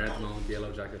 that's what Yeah. I'm wearing at the moment. The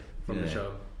yellow jacket from the Yeah.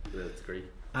 show. Yeah, it's great.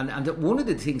 And one of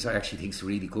the things I actually think is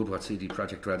really good what CD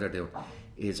Projekt Red are doing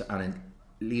is, and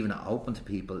leaving it open to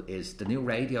people, is the new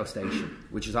radio station,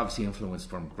 which is obviously influenced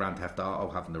from Grand Theft Auto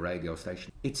having the radio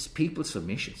station. It's people's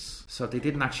submissions, so they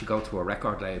didn't actually go to a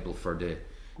record label for the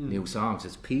new songs.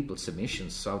 It's people's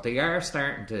submissions, so they are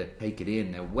starting to take it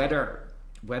in now. Whether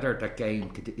that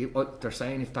game, they're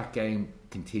saying if that game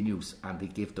continues and they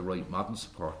give the right modern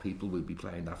support, people will be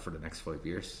playing that for the next 5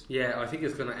 years. Yeah, I think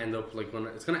it's going to end up like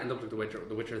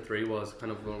The Witcher 3 was,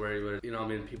 kind of where you know what I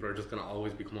mean, people are just going to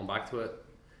always be coming back to it.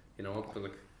 You know, but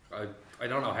like I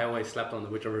don't know how I slept on The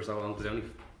Witcher for so long because I only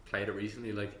played it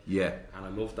recently, like, Yeah. and I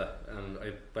loved it, and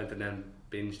I went and then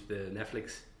binged the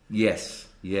Netflix. Yes.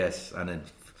 And then,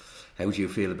 how do you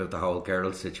feel about the whole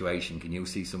girl situation? Can you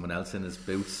see someone else in his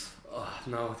boots? Oh,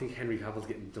 no, I think Henry Cavill's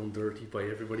getting done dirty by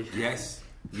everybody. Yes.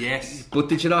 But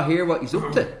did you not hear what he's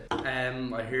up to?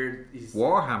 I heard he's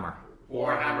Warhammer.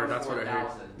 Warhammer. That's what I heard.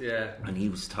 4000. Yeah, And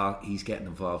he's getting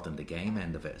involved in the game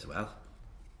end of it as well.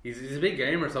 he's a big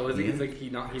gamer, so I think Yeah. it's like he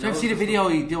Did you see the video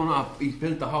he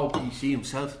built the whole PC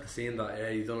himself? Seeing that, yeah,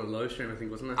 he's done a live stream, I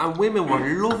think, wasn't it? And women were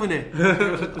loving it.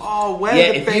 Like, oh, well,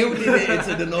 Yeah, the if you did it, it's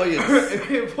an annoyance.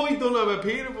 if I don't have a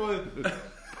peanut butter.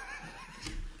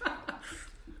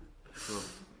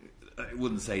 I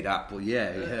wouldn't say that, but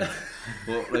yeah.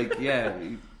 But like, yeah,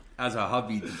 as a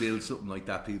hobby to build something like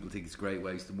that, people think it's a great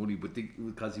waste of money, but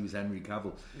because he was Henry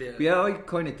Cavill. Yeah. But yeah, I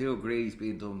kind of do agree he's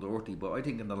being done dirty, but I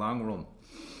think in the long run,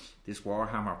 this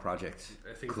Warhammer project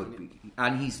I think could so, be,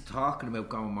 and he's talking about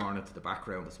going more into the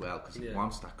background as well because he Yeah.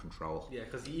 wants that control. Yeah,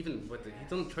 because he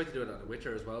done try to do it at The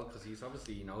Witcher as well, because he's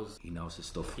obviously he knows his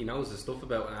stuff. his stuff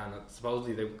about it, and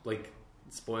supposedly they, like,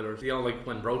 spoilers, you know, like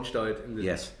when Roach died in the,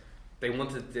 Yes. they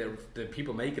wanted the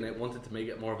people making it wanted to make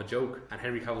it more of a joke, and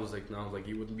Henry Cavill was like, no, like,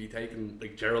 you wouldn't be taking,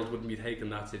 like, Gerald wouldn't be taking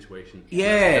that situation.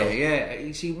 Yeah.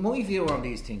 You see, my view on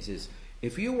these things is,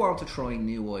 if you want to try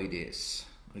new ideas,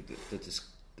 like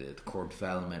the current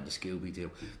development, the Scooby-Doo,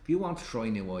 if you want to try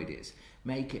new ideas,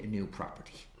 make it a new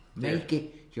property. Make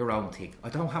it your own thing. I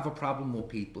don't have a problem with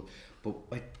people, but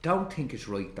I don't think it's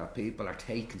right that people are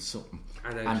taking something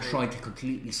and trying to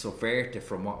completely subvert it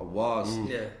from what it was,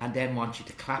 and then want you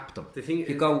to clap them. The thing you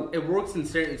is, go, it works in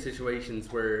certain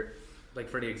situations where, like,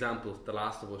 for the example, The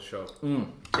Last of Us show,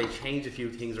 they change a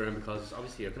few things around because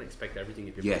obviously you're going to expect everything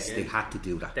if you're yes, playing they a game. had to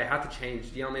do that. They had to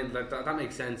change, you know what I mean? Like, that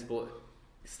makes sense, but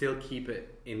still keep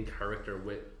it in character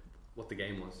with what the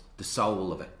game was. The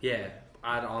soul of it. Yeah,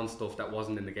 add on stuff that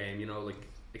wasn't in the game, you know, like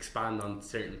expand on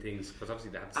certain things, because obviously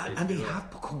they have to stay And they still.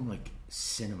 have become like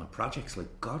cinema projects,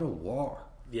 like God of War.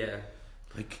 Yeah.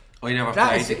 Like, I never that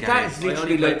played is, the game. that is I only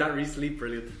literally played like, that recently,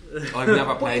 brilliant. I've never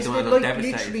but played isn't them it and I'm like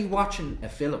devastated. literally watching a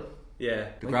film? Yeah.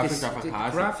 The graphics are the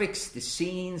fantastic. graphics, the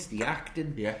scenes, the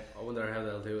acting. Yeah. I wonder how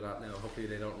they'll do that now. Hopefully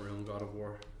they don't ruin God of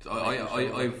War.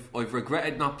 I've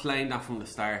regretted not playing that from the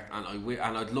start,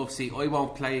 and I'd love to see. I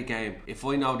won't play a game if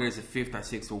I know there's a 5th or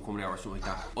 6th one coming out or something like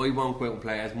that. I won't go out and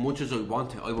play it as much as I want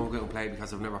to. I won't go out and play it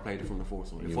because I've never played it from the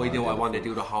first one. If I do, I want to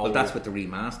do the whole. Well, that's what the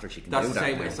remasters you can that's do. the That's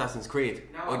same the with same. Assassin's Creed.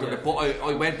 No, I done it, but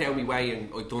I went down my way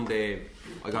and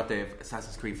I got the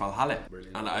Assassin's Creed Valhalla.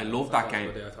 Brilliant. And I love that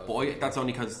game. That's what But that's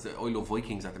only because I love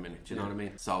Vikings at the minute. Do you know what I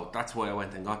mean? So that's why I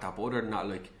went and got that. But other than that,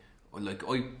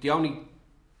 the only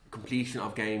completion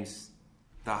of games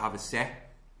that have a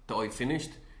set that I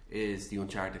finished is the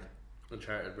Uncharted.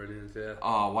 Uncharted, brilliant, yeah.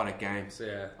 Oh, what a game! So,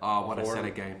 yeah. Oh, what a set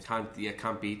of games!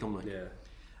 Can't beat them. Like. Yeah.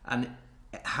 And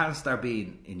has there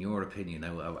been, in your opinion,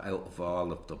 out of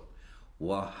all of them,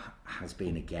 what has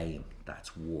been a game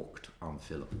that's worked on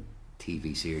film,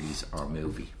 TV series or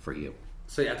movie for you?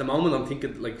 So at the moment I'm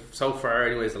thinking, like, so far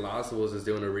anyways, The Last of Us is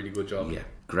doing a really good job. Yeah,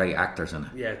 great actors in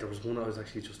it. Yeah, there was one I was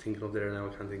actually just thinking of there now,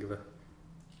 I can't think of it.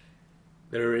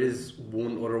 There is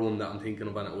one other one that I'm thinking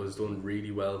of and it was done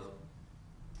really well.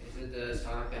 Is it the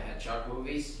Sonic the Hedgehog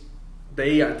movies?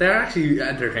 They're actually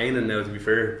entertaining now, to be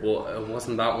fair, but it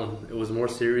wasn't that one. It was a more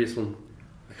serious one.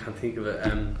 I can't think of it.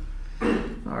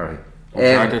 Alright.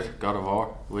 Uncharted, God of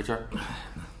War, Witcher.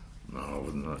 No, I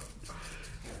wouldn't know.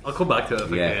 I'll come back to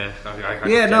it. Yeah,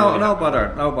 no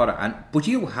bother. But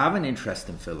you have an interest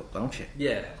in Philip, don't you?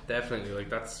 Yeah, definitely. Like,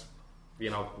 that's,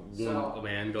 one of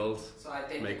my end goals. So I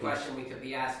think the question we could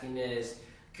be asking is,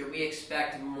 could we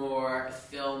expect more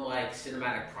film-like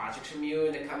cinematic projects from you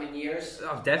in the coming years?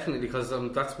 Oh, definitely, because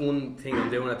that's one thing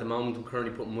I'm doing at the moment. I'm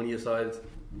currently putting money aside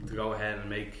to go ahead and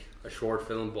make a short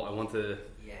film, but I want to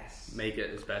make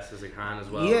it as best as I can as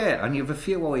well. Yeah, and you have a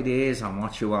few ideas on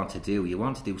what you want to do. You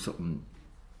want to do something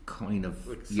kind of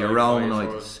like your own,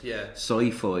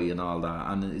 sci-fi and all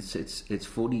that. And it's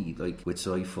funny, like with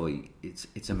sci-fi,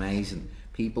 it's amazing.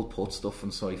 People put stuff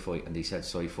in sci-fi and they said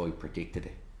sci-fi predicted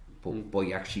it. But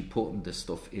by actually putting the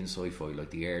stuff in sci-fi, like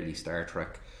the early Star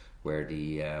Trek, where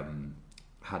they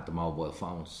had the mobile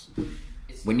phones,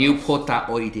 when you put that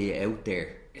idea out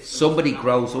there, somebody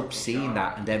grows up seeing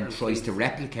that and then tries to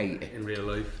replicate it in real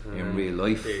life.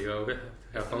 There you go.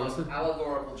 It's the most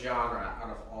allegorical genre out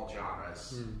of all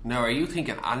genres. Now, are you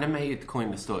thinking animated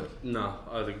kind of style? No,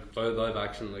 I think live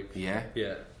action. Like, yeah.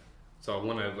 So I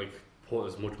want to put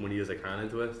as much money as I can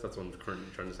into it. That's what I'm currently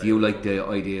trying to say. Do you like the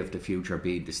idea of the future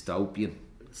being dystopian?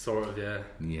 Sort of, yeah.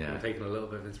 Yeah. I'm taking a little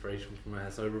bit of inspiration from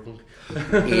Cyberpunk.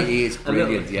 It is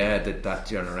brilliant, yeah. That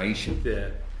generation. Yeah.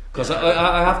 Because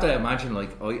I have to imagine,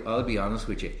 I'll be honest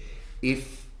with you,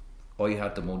 if I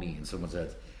had the money and someone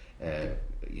said,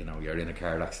 you're in a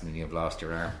car accident and you've lost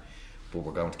your arm, but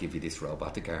we're going to give you this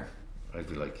robotic arm, I'd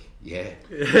be like, yeah.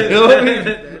 You know what I mean?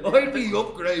 I'd be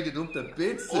upgraded up to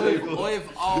bits.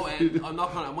 I'm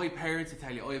not gonna. My parents will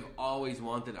tell you, I've always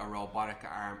wanted a robotic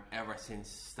arm ever since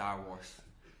Star Wars.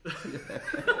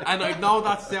 And I know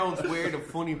that sounds weird and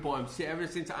funny, but ever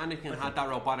since Anakin had that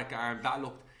robotic arm,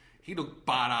 he looked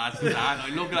badass as that. I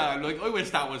look at it, I'm like, I wish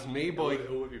that was me, boy.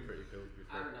 It would be pretty cool.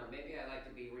 I don't know, maybe I'd like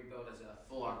to be rebuilt as a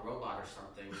full-on robot or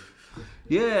something.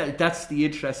 Yeah, that's the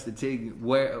interesting thing.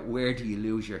 Where do you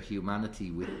lose your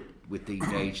humanity with the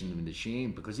engaging in the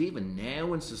machine? Because even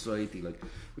now in society, like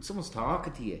when someone's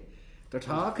talking to you, they're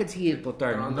talking to you, but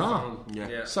they're not.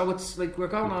 Yeah. So it's like we're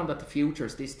going on that the future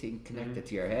is this thing connected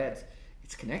to your head.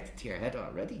 It's connected to your head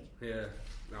already. Yeah.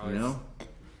 You know.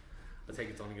 I think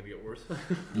it's only going to get worse.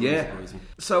 Yeah.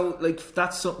 So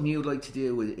that's something you'd like to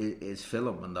do is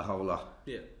film and the whole lot.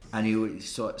 Yeah. And you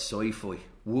sci-fi.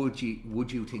 Would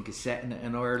you think of setting it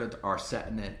in Ireland or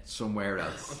setting it somewhere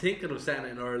else? I'm thinking of setting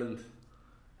it in Ireland,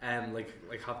 like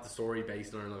have the story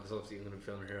based in Ireland. Because obviously I'm going to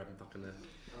film here. I'm not going to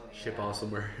ship off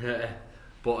somewhere.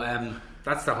 But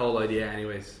that's the whole idea,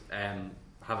 anyways.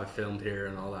 Have it filmed here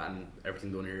and all that, and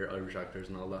everything done here, Irish actors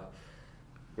and all that,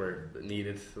 where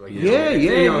needed.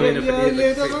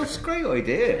 That's a great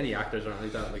idea. Any actors aren't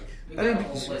like that. We got a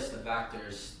whole list of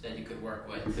actors that you could work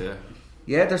with. Yeah.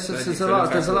 Yeah, there's a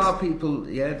lot of people.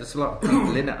 Yeah, there's a lot of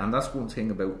people in it, and that's one thing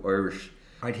about Irish.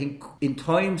 I think in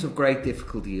times of great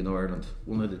difficulty in Ireland,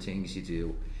 one of the things you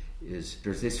do is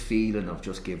there's this feeling of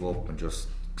just give up and just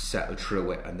settle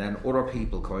through it, and then other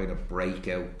people kind of break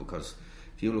out, because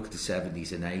if you look at the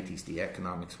 70s and 80s, the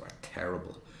economics were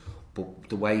terrible, but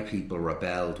the way people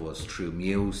rebelled was through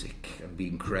music and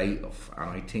being creative. And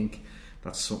I think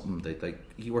that's something that, like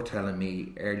you were telling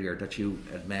me earlier, that you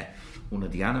had met one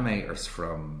of the animators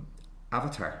from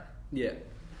Avatar. Yeah.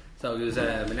 So he was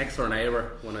my next door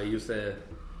neighbour when I used to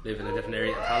live in a different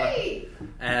area of Tala.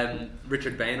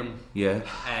 Richard Baneham. Yeah.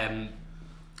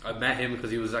 I met him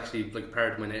because he was actually like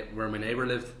part of where my neighbour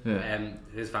lived.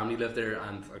 His family lived there,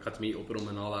 and I got to meet up with him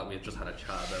and all that. We had just had a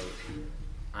chat about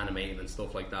animating and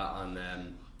stuff like that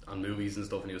on movies and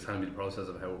stuff, and he was telling me the process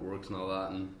of how it works and all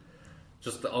that, and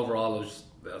just overall it was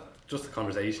just a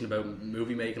conversation about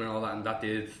movie making and all that, and that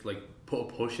did like put a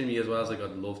push in me as well. I was like,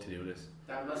 I'd love to do this.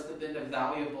 That must have been a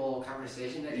valuable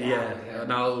conversation that you had with him.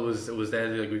 No, it was there.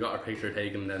 Like we got our picture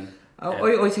taken. Then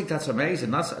I think that's amazing.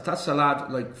 That's a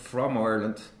lad like from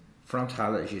Ireland, from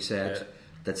Tallaght, as you said,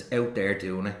 that's out there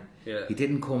doing it. Yeah. He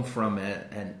didn't come from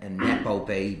a nepo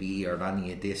baby or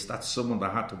any of this. That's someone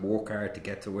that had to work hard to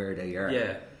get to where they are.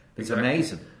 Yeah, it's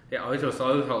amazing. Yeah, I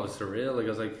thought it was surreal. Like I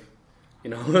was like, I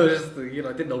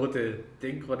didn't know what to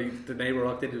think when the neighbour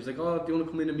walked in. He was like, "Oh, do you want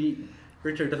to come in and meet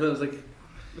Richard?" And I was like,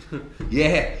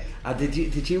 "Yeah."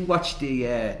 Did you watch the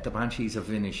Banshees of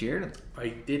Inisherin? I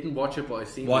didn't watch it, but I've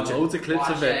seen loads of clips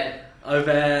of it.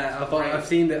 I've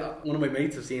seen that. One of my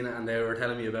mates have seen it, and they were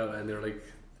telling me about it, and they were like,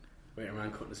 "Wait, a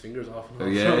man cutting his fingers off."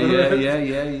 And yeah.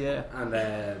 And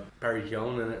Barry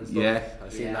Keoghan in it and stuff. Yeah,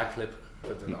 I've seen that clip.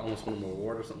 But almost won an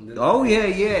award or something. Oh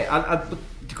yeah. But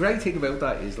the great thing about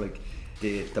that is like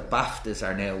the BAFTAs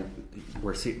are now.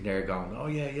 We're sitting there going, oh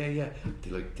yeah. They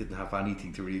like didn't have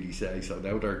anything to really say, so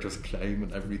now they're just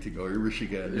claiming everything Irish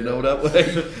again. You know that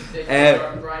way.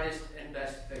 Our brightest and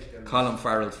best victims. Colin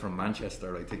Farrell's from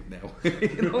Manchester, I think now.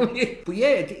 You know? But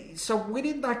yeah, so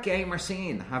within that gamer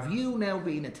scene, have you now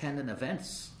been attending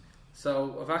events?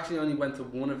 So I've actually only went to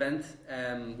one event,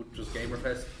 which was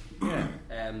Gamerfest. Yeah.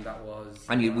 That was.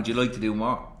 And would you like to do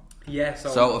more? Yeah.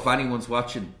 So if anyone's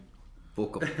watching,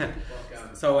 book them.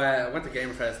 So I went to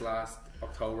Gamerfest last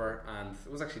October, and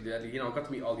it was actually deadly. I got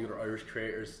to meet all the other Irish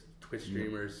creators, Twitch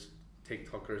streamers,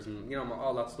 TikTokers, and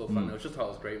all that stuff. And I just thought it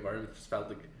was a great environment. It just felt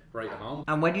like right at home.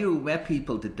 And when you met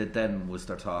people, then was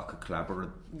there talk of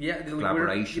collaboration? They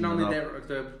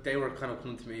were kind of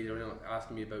coming to me,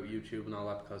 asking me about YouTube and all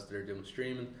that because they're doing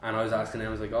streaming, and I was asking them,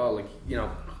 I was like,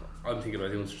 I'm thinking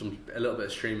about doing a little bit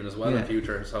of streaming as well in the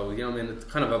future. So it's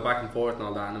kind of a back and forth and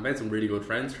all that, and I've made some really good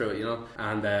friends through it,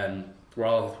 And we're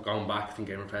all going back from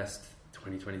Gamerfest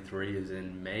 2023 is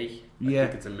in May. I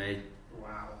think it's in May.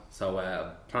 Wow. So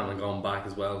planning on going back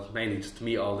as well, mainly just to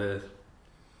meet all the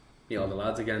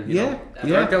lads again.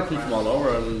 They'll come from all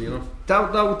over, and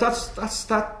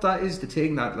that is the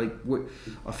thing that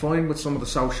I find with some of the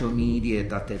social media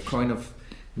that they've kind of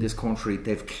in this country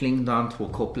they've clinged on to a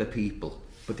couple of people.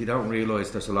 But they don't realise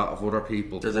there's a lot of other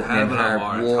people there's a hell of a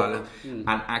lot more talent and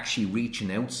actually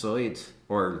reaching outside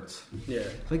Ireland. Yeah,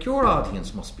 like your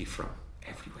audience must be from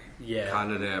everywhere. Yeah,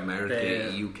 Canada,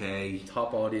 America, UK.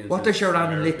 Top audience. What does your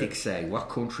analytics say? What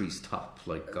country's top?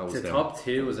 Goes the down? top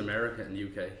 2 is America and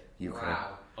UK.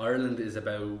 Wow. Ireland is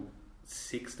about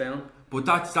 6 down. But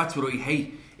that's what I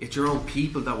hate. It's your own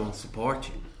people that won't support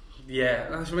you. Yeah,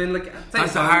 that's what I mean.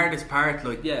 That's the hardest part.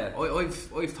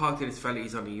 I've talked to this fella.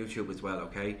 He's on the YouTube as well.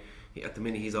 Okay, at the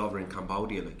minute he's over in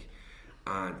Cambodia,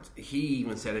 and he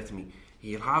even said it to me.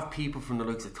 He'll have people from the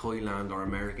likes of Thailand or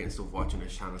America and stuff watching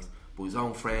his channels, but his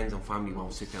own friends and family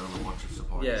won't sit down and watch and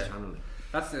support his channel.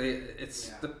 That's at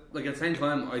the same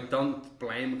time I don't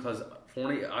blame because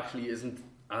Fortnite actually isn't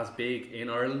as big in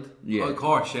Ireland. Yeah, of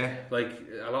course, yeah. Like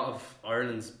a lot of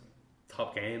Ireland's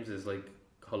top games is like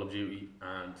Call of Duty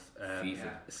and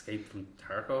FIFA. Escape from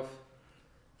Tarkov.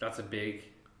 That's a big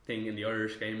thing in the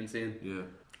Irish gaming scene. Yeah.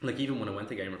 Like even when I went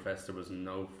to Gamerfest, there was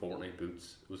no Fortnite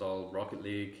booths. It was all Rocket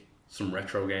League, some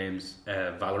retro games,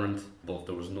 Valorant, but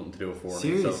there was nothing to do with Fortnite.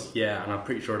 Serious? So, yeah, and I'm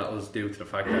pretty sure that was due to the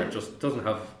fact that it just doesn't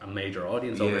have a major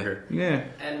audience over here. Yeah.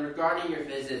 And regarding your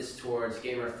visits towards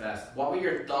Gamerfest, what were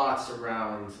your thoughts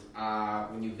around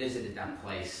when you visited that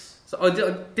place? So I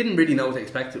didn't really know what to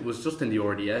expect. It was just in the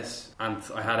RDS, and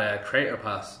I had a creator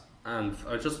pass, and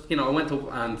I just, I went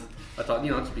up and I thought,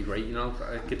 it'd be great,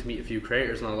 I get to meet a few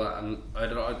creators and all that, and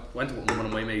I went up with one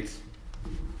of my mates,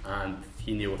 and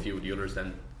he knew a few of the others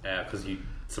then, because he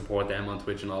support them on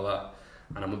Twitch and all that,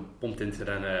 and I bumped into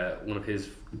then one of his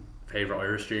favourite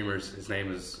Irish streamers. His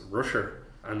name is Rusher,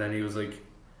 and then he was like,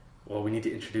 well, we need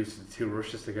to introduce the 2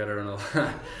 Rushes together and all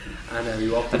that. And then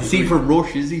we walked in. Is he from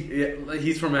Rush, is he? Yeah,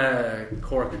 he's from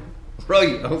Cork.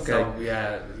 Right, okay. So,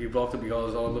 yeah, he walked up, he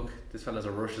goes, oh, look, this fella's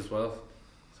a Rush as well.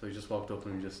 So he just walked up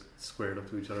and we just squared up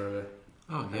to each other.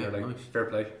 Oh, yeah, nice. Fair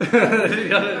play.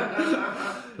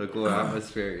 A good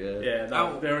atmosphere, yeah.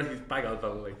 Yeah, he's bang out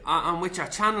though. And with your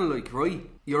channel, right,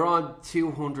 you're on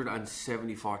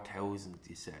 274,000,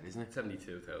 you said, isn't it?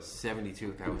 72,000.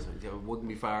 72,000. It wouldn't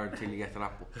be far until you get to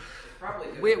that. Probably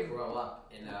going to grow up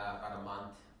in about a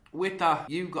month. With that,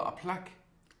 you got a plaque.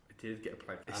 I did get a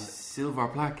plaque. A silver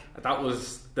plaque. That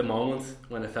was the moment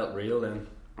when it felt real then.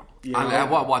 And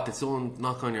what? Did someone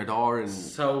knock on your door and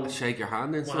So shake your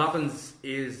hand and what stuff? happens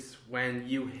is when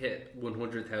you hit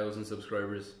 100,000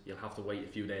 subscribers, you'll have to wait a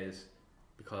few days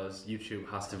because YouTube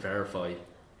has to verify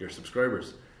your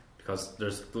subscribers. Because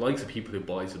there's the likes of people who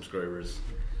buy subscribers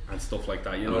and stuff like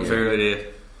that. You know what I'm saying? Fair idea.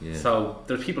 Yeah. So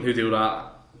there's people who do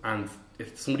that, and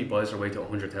if somebody buys their way to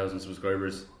 100,000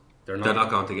 subscribers, they're not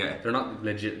going to get it. They're not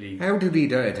legitimately. How do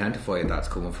we identify if that's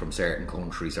coming from certain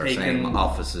countries or They same can-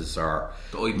 offices or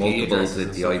The IP multiple addresses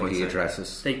and the stuff IP like that.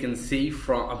 addresses? They can see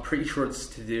from. I'm pretty sure it's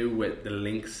to do with the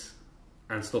links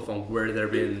and stuff on where they're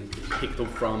being picked up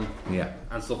from. Yeah.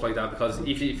 And stuff like that, because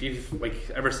if you've like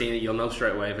ever seen it, you'll know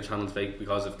straight away if a channel's fake,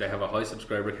 because if they have a high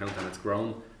subscriber count and it's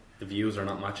grown, the views are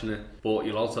not matching it. But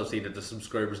you'll also see that the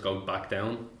subscribers go back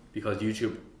down because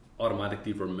YouTube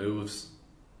automatically removes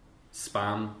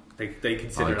spam. They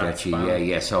consider that spam.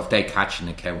 Yeah. So if they catch an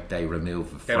account, they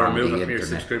remove it They from remove the it from your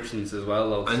internet. subscriptions as well,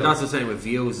 though. And So- that's the same with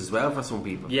views as well for some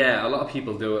people. yeah, a lot of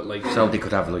people do it like So they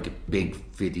could have like a big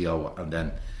video and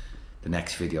then the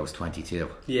next video is 22.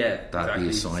 yeah, That'd be a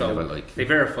exactly. sign So of it, like- they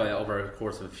verify it over the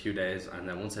course of a few days, and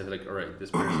then once they're like, all right,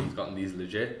 this person's gotten these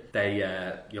legit, they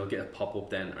you'll get a pop up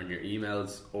then on your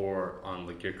emails or on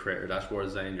like your creator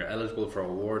dashboard saying you're eligible for a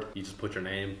award. You just put your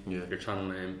name, your channel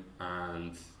name,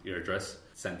 and your address.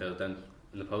 Sent out then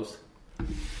in the post.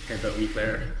 Came out a week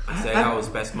later. I'd say that was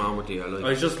best man with you. I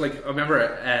was just like, I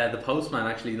remember the postman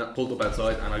actually not pulled up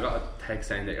outside, and I got a text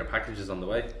saying that your package is on the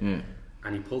way.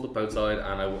 And he pulled up outside,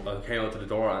 and I came out to the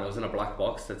door, and it was in a black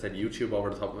box that said YouTube over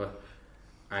the top of it.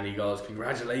 And he goes,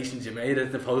 "Congratulations, you made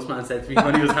it." The postman said to me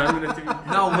when he was handing it to me.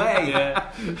 No way.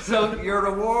 Yeah. So your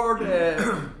reward,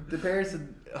 the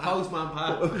person, Postman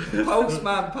Pat.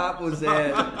 Postman Pat was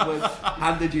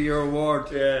handed you your award.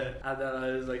 Yeah. And then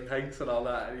I was like, "Thanks," and all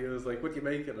that. And he was like, "What do you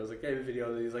make?" And I was like, "Gave a video."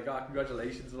 And he was like, "Oh,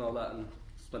 congratulations," and all that. And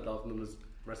just went off and done the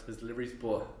rest of his deliveries.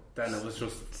 But then it was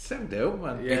just Sound out,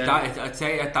 man. yeah. I'd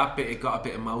say at that bit it got a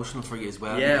bit emotional for you as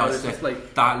well. Yeah, because it was just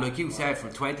like- that, like you said,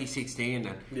 from 2016,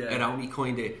 and Yeah. it only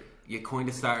kind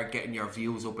of started getting your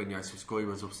views up and your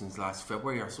subscribers up since last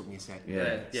February or something. You said,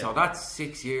 Yeah. So that's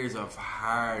 6 years of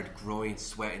hard grind,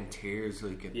 sweat, and tears.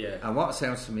 Like, Yeah. And what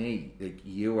sounds to me like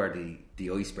you are the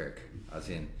iceberg, as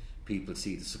in people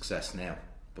see the success now,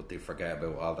 but they forget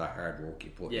about all that hard work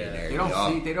you put Yeah. in there.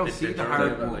 They don't see the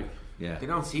hard work. Like, Yeah. They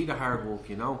don't see the hard work,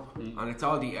 you know. And it's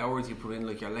all the hours you put in,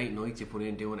 like your late nights you put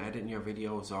in doing editing your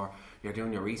videos, or you're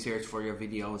doing your research for your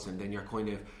videos, and then you're kind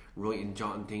of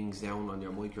jotting things down on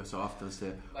your Microsoft as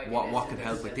to Like what can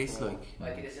help with this. Like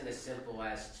it isn't as simple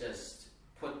as just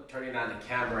turning on the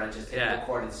camera and just hitting yeah.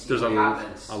 record and see There's what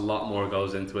happens. a lot more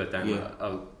goes into it than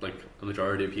like a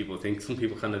majority of people think. Some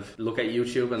people kind of look at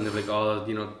YouTube and they're like, "Oh,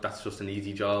 you know, that's just an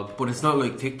easy job." But it's not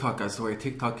like TikTok, as the way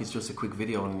TikTok is just a quick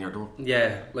video and you're done.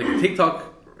 Yeah, like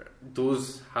TikTok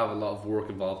does have a lot of work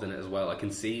involved in it as well. You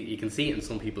can see it in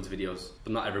some people's videos,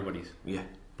 but not everybody's. Yeah.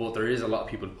 But there is a lot of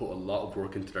people who put a lot of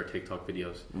work into their TikTok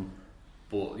videos.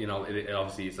 But you know, it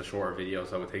obviously it's a shorter video,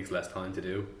 so it takes less time to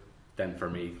do than for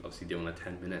me. Obviously, doing a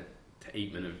 10-minute to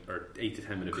 8-minute or 8 to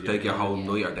 10 minute Could video. take your whole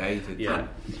night or day to Yeah.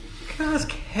 Can I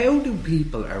ask, how do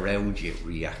people around you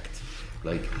react?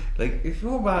 Like if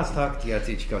your man's talking to you,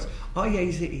 and she goes, "Oh yeah,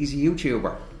 he's a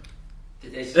YouTuber."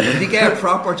 Did they Did you get a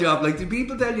proper job? Like, do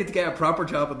people tell you to get a proper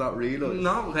job and not realise?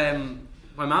 No,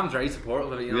 my mom's very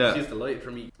supportive of it. You know, Yeah. she's delighted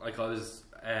for me. Like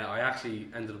I actually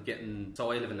ended up getting.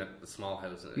 So I live in a small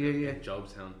house in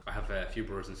Jobstown. I have a few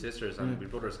brothers and sisters, and my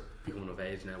brother's becoming of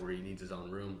age now where he needs his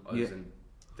own room. I was in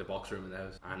the box room in the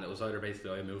house, and it was either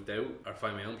basically I moved out or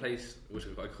find my own place, which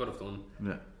I could have done,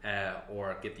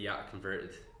 or get the attic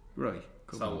converted. Right.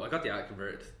 So I got the attic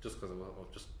converted just because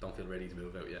I just don't feel ready to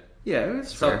move out yet. Yeah,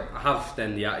 that's So fair. I have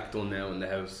then the attic done now in the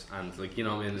house, and like you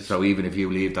know, what I mean, So even if you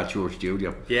leave, that's your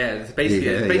studio. yeah, it's basically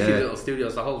Yeah, a yeah. little studio.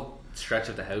 It's the whole stretch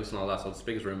of the house and all that. So it's the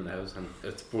biggest room in the house, and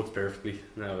it works perfectly.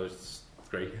 No, it's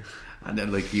great. And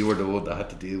then, like, you were the one that had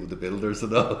to deal with the builders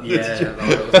and all. Yeah,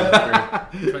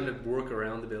 trying to work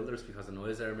around the builders because the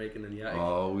noise they were making in the attic.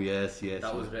 Oh yes.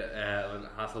 That was a bit a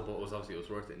hassle, but it was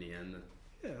worth it in the end.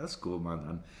 Yeah, that's good,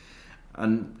 man.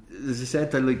 And as I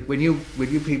said, that like when you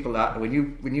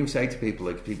say to people,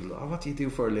 like, people, "Oh, what do you do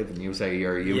for a living?" You say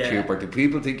you're a YouTuber. Do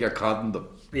people think you're conning them?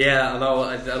 Yeah, I know.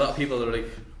 A lot of people are like,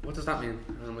 "What does that mean?"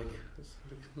 And I'm like,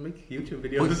 "I make YouTube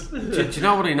videos." do you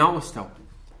know what I noticed though?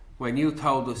 When you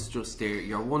told us just there,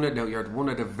 you're one of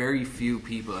the very few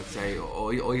people, I'd say,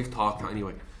 I've talked to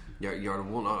anyway. You're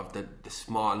one of the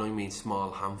small, and I mean small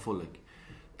handful, like,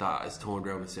 that has turned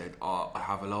around and said, "Oh, I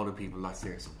have a lot of people that's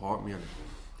there support me on it."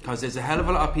 Because there's a hell of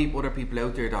a lot of other people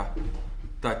out there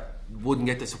that wouldn't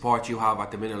get the support you have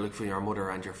at the minute, like from your mother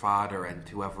and your father and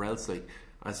whoever else, like.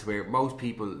 I swear, most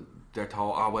people, they're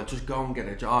told, oh, well, just go and get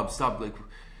a job. Stop, like,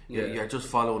 you're just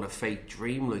following a fake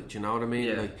dream, like, do you know what I mean?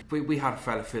 Yeah. Like, we had a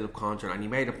fella, Philip Contran, and he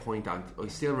made a point, and I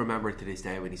still remember it to this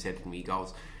day when he said to me, he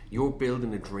goes, you're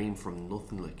building a dream from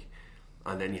nothing, like,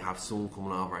 and then you have someone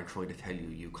coming over and trying to tell you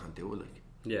you can't do it, like.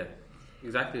 Yeah,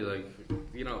 exactly. Like,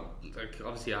 you know, like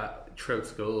obviously throughout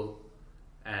school,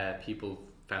 people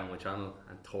found my channel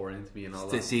and tore into me and all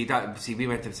that. See, we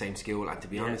went to the same school, and to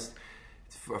be honest,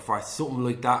 for something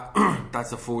like that, that's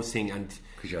the first thing. And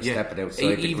because you're stepping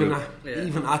outside the group.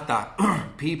 Even at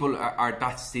that, people are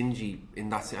that stingy in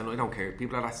that. And I don't care.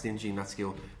 People are that stingy in that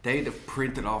school. They'd have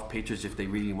printed off pictures if they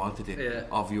really wanted it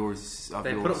of yours. Of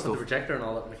they your put up stuff. on the projector and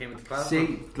all that when they came into class.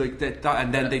 See, like that,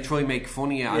 and then they try and make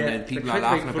fun of you, and then people are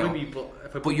laughing about me,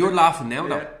 but you're laughing now,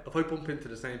 though. If I bump into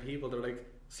the same people, they're like,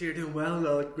 "So you're doing well,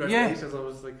 though. Like, congratulations." I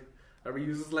was like, "Are we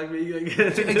users like me?"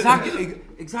 Exactly.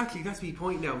 That's my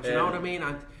point now. Do you know what I mean?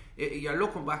 And you're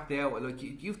looking back now, like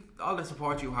you all the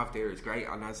support you have there is great.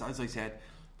 And as I said,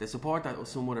 the support that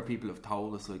some other people have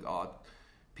told us, like, oh,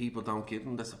 people don't give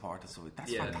them the support. So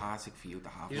that's fantastic for you to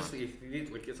have. You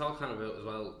need, like, it's all kind of about as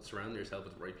well surrounding yourself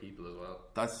with the right people as well.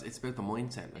 It's about the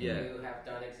mindset. Like. You have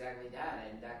done exactly that,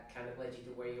 and that kind of led you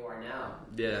to where you are now.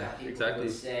 Yeah, exactly.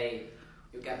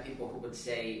 You've got people who would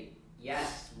say,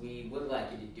 yes, we would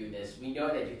like you to do this. We know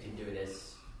that you can do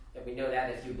this, and we know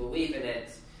that if you believe in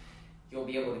it, you'll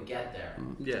be able to get there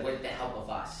with the help of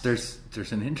us.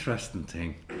 There's an interesting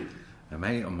thing. A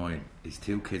mate of mine, his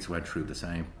two kids went through the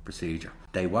same procedure.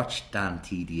 They watched Dan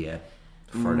TDM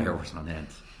for hours on end,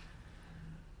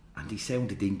 and they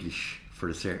sounded English for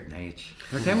a certain age.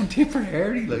 They're down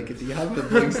Tipperary, like, if they have the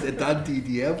voice, the Dan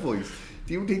TDM voice.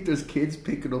 Do you think there's kids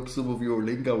picking up some of your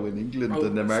lingo in England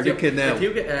and America now? I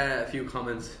do get a few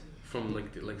comments from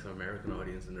like some American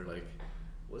audience, and they're like,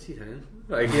 "What's he saying?"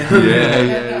 Like,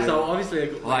 yeah. So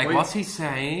obviously, like what's he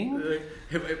saying?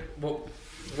 Well,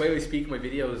 the way I speak in my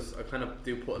videos, I kind of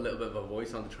do put a little bit of a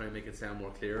voice on to try and make it sound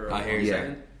more clear. I hear you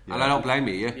saying. And I don't blame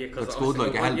you, it's good,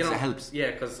 like, it helps.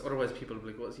 Yeah, because otherwise people will be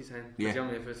like, what's he saying? Because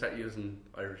if I start using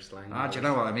Irish slang. Do you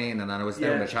know what I mean? And then I was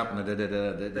down the shop and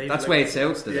that's the way it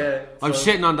sounds to them. I'm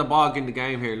sitting on the bog in the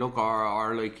game here, look,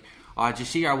 or like, do you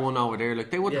see our one over there?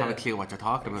 Like, they wouldn't have a clue what you're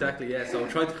talking about. Exactly, yeah. So I'm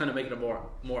trying to kind of make it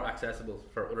more accessible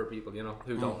for other people, you know,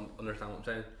 who don't understand what I'm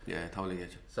saying. Yeah, totally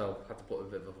get you. So I have to put a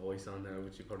bit of a voice on there,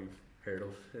 which you probably heard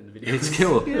of in the video. It's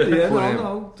cool.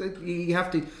 No, you have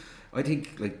to. I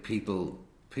think, like, people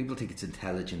think it's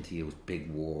intelligent to use big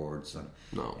words and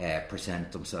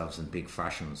present themselves in big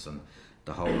fashions and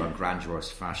the whole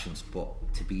grandiose fashions, but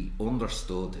to be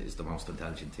understood is the most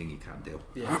intelligent thing you can do.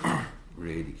 Yeah.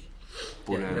 Really.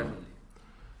 But,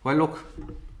 well, look,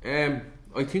 I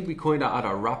think we kind of had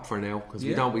a wrap for now, because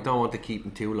we don't want to keep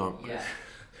them too long. Yeah.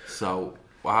 So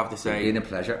I have to say, it's been a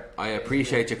pleasure. I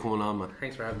appreciate you coming on, man.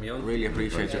 Thanks for having me on. Really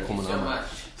appreciate you coming on. Much.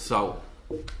 So,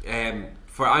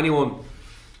 for anyone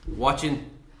watching,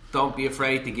 don't be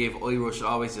afraid to give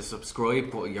IRushAlways a subscribe,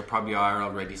 but you probably are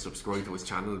already subscribed to his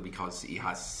channel because he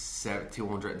has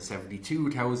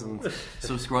 272,000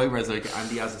 subscribers, like,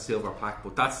 and he has a silver plaque.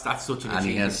 But that's such an achievement. And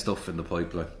he has stuff in the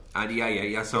pipeline. And he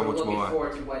has so much more. Looking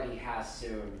forward to what he has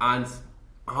soon. And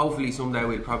hopefully someday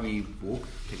we'll probably work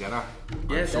together.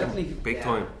 Yeah, definitely. Big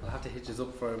time. I'll have to hitch us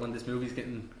up for when this movie's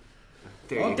getting.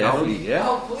 There you definitely, go. yeah.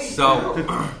 Oh, please. So,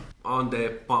 on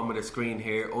the bottom of the screen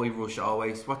here,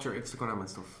 IRushAlways. What's your Instagram and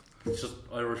stuff? It's just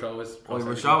IRushAlways.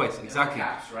 IRushAlways, exactly. No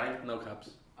caps, right? No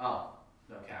caps. Oh,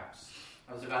 no caps.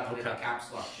 I was about to make a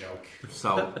caps lock joke.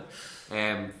 So, for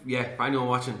anyone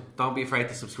watching, don't be afraid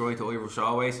to subscribe to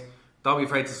IRushAlways. Don't be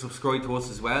afraid to subscribe to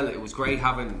us as well. It was great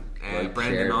having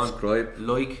Brendan share, on. Subscribe.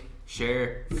 Like,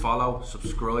 share, follow,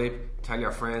 subscribe, tell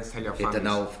your friends, tell your families. Hit the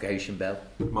notification bell.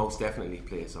 Most definitely,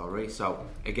 please. Alright. So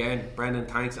again, Brendan,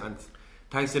 thanks, and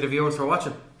thanks to the viewers for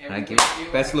watching. Thank you.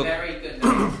 Best Best luck. Very good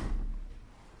night.